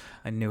knew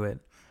it.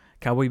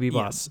 Cowboy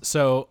Bebop. Yes.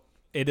 So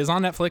it is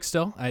on Netflix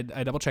still. I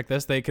double checked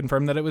this. They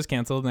confirmed that it was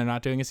canceled and they're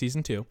not doing a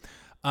season 2.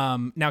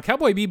 Now,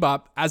 Cowboy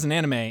Bebop as an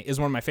anime is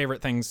one of my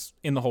favorite things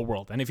in the whole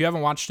world. And if you haven't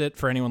watched it,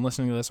 for anyone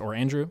listening to this, or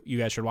Andrew, you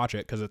guys should watch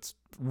it because it's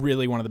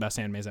really one of the best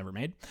animes ever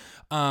made.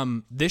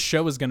 This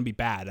show is going to be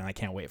bad and I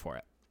can't wait for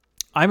it.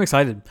 I'm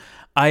excited.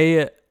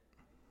 I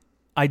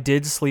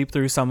did sleep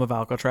through some of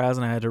Alcatraz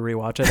and I had to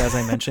rewatch it, as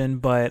I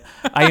mentioned, but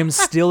I am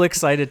still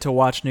excited to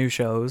watch new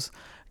shows.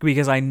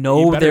 Because I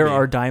know there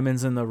are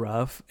diamonds in the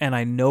rough, and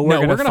I know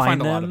we're going to find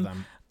them, a lot of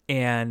them.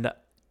 And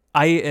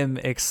I am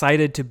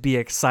excited to be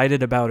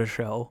excited about a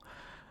show.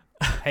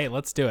 Hey,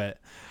 let's do it.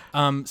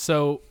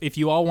 So if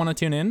you all want to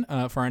tune in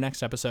for our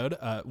next episode,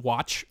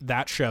 watch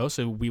that show.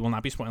 So we will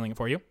not be spoiling it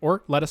for you,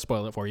 or let us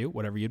spoil it for you,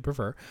 whatever you'd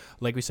prefer.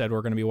 Like we said,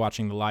 we're going to be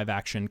watching the live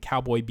action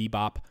Cowboy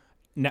Bebop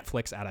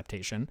Netflix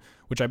adaptation,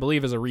 which I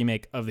believe is a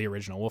remake of the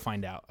original. We'll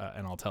find out,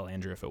 and I'll tell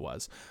Andrew if it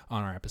was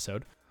on our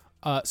episode.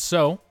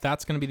 So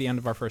that's going to be the end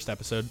of our first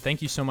episode.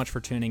 Thank you so much for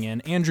tuning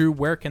in. Andrew,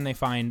 where can they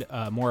find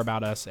more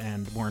about us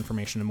and more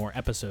information and more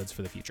episodes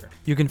for the future?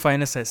 You can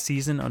find us at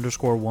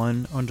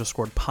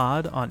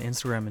season_1_pod on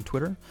Instagram and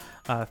Twitter.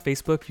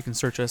 Facebook, you can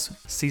search us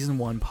Season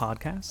 1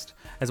 Podcast,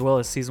 as well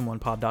as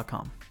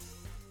season1pod.com.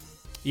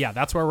 Yeah,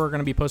 that's where we're going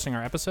to be posting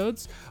our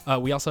episodes.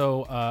 We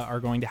also are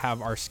going to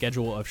have our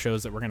schedule of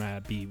shows that we're going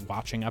to be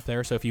watching up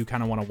there. So if you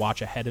kind of want to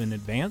watch ahead in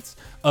advance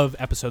of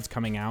episodes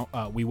coming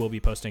out, we will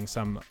be posting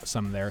some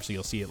there. So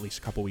you'll see at least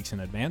a couple weeks in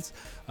advance.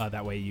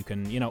 That way you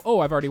can, I've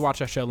already watched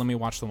that show. Let me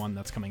watch the one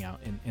that's coming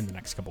out in the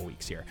next couple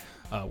weeks here.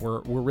 We're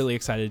really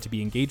excited to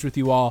be engaged with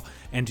you all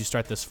and to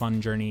start this fun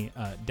journey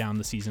down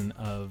the season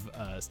of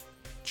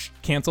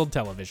canceled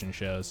television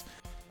shows.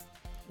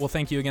 Well,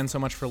 thank you again so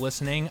much for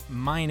listening.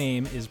 My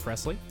name is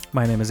Presley.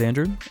 My name is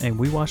Andrew, and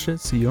we watched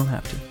it so you don't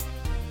have to.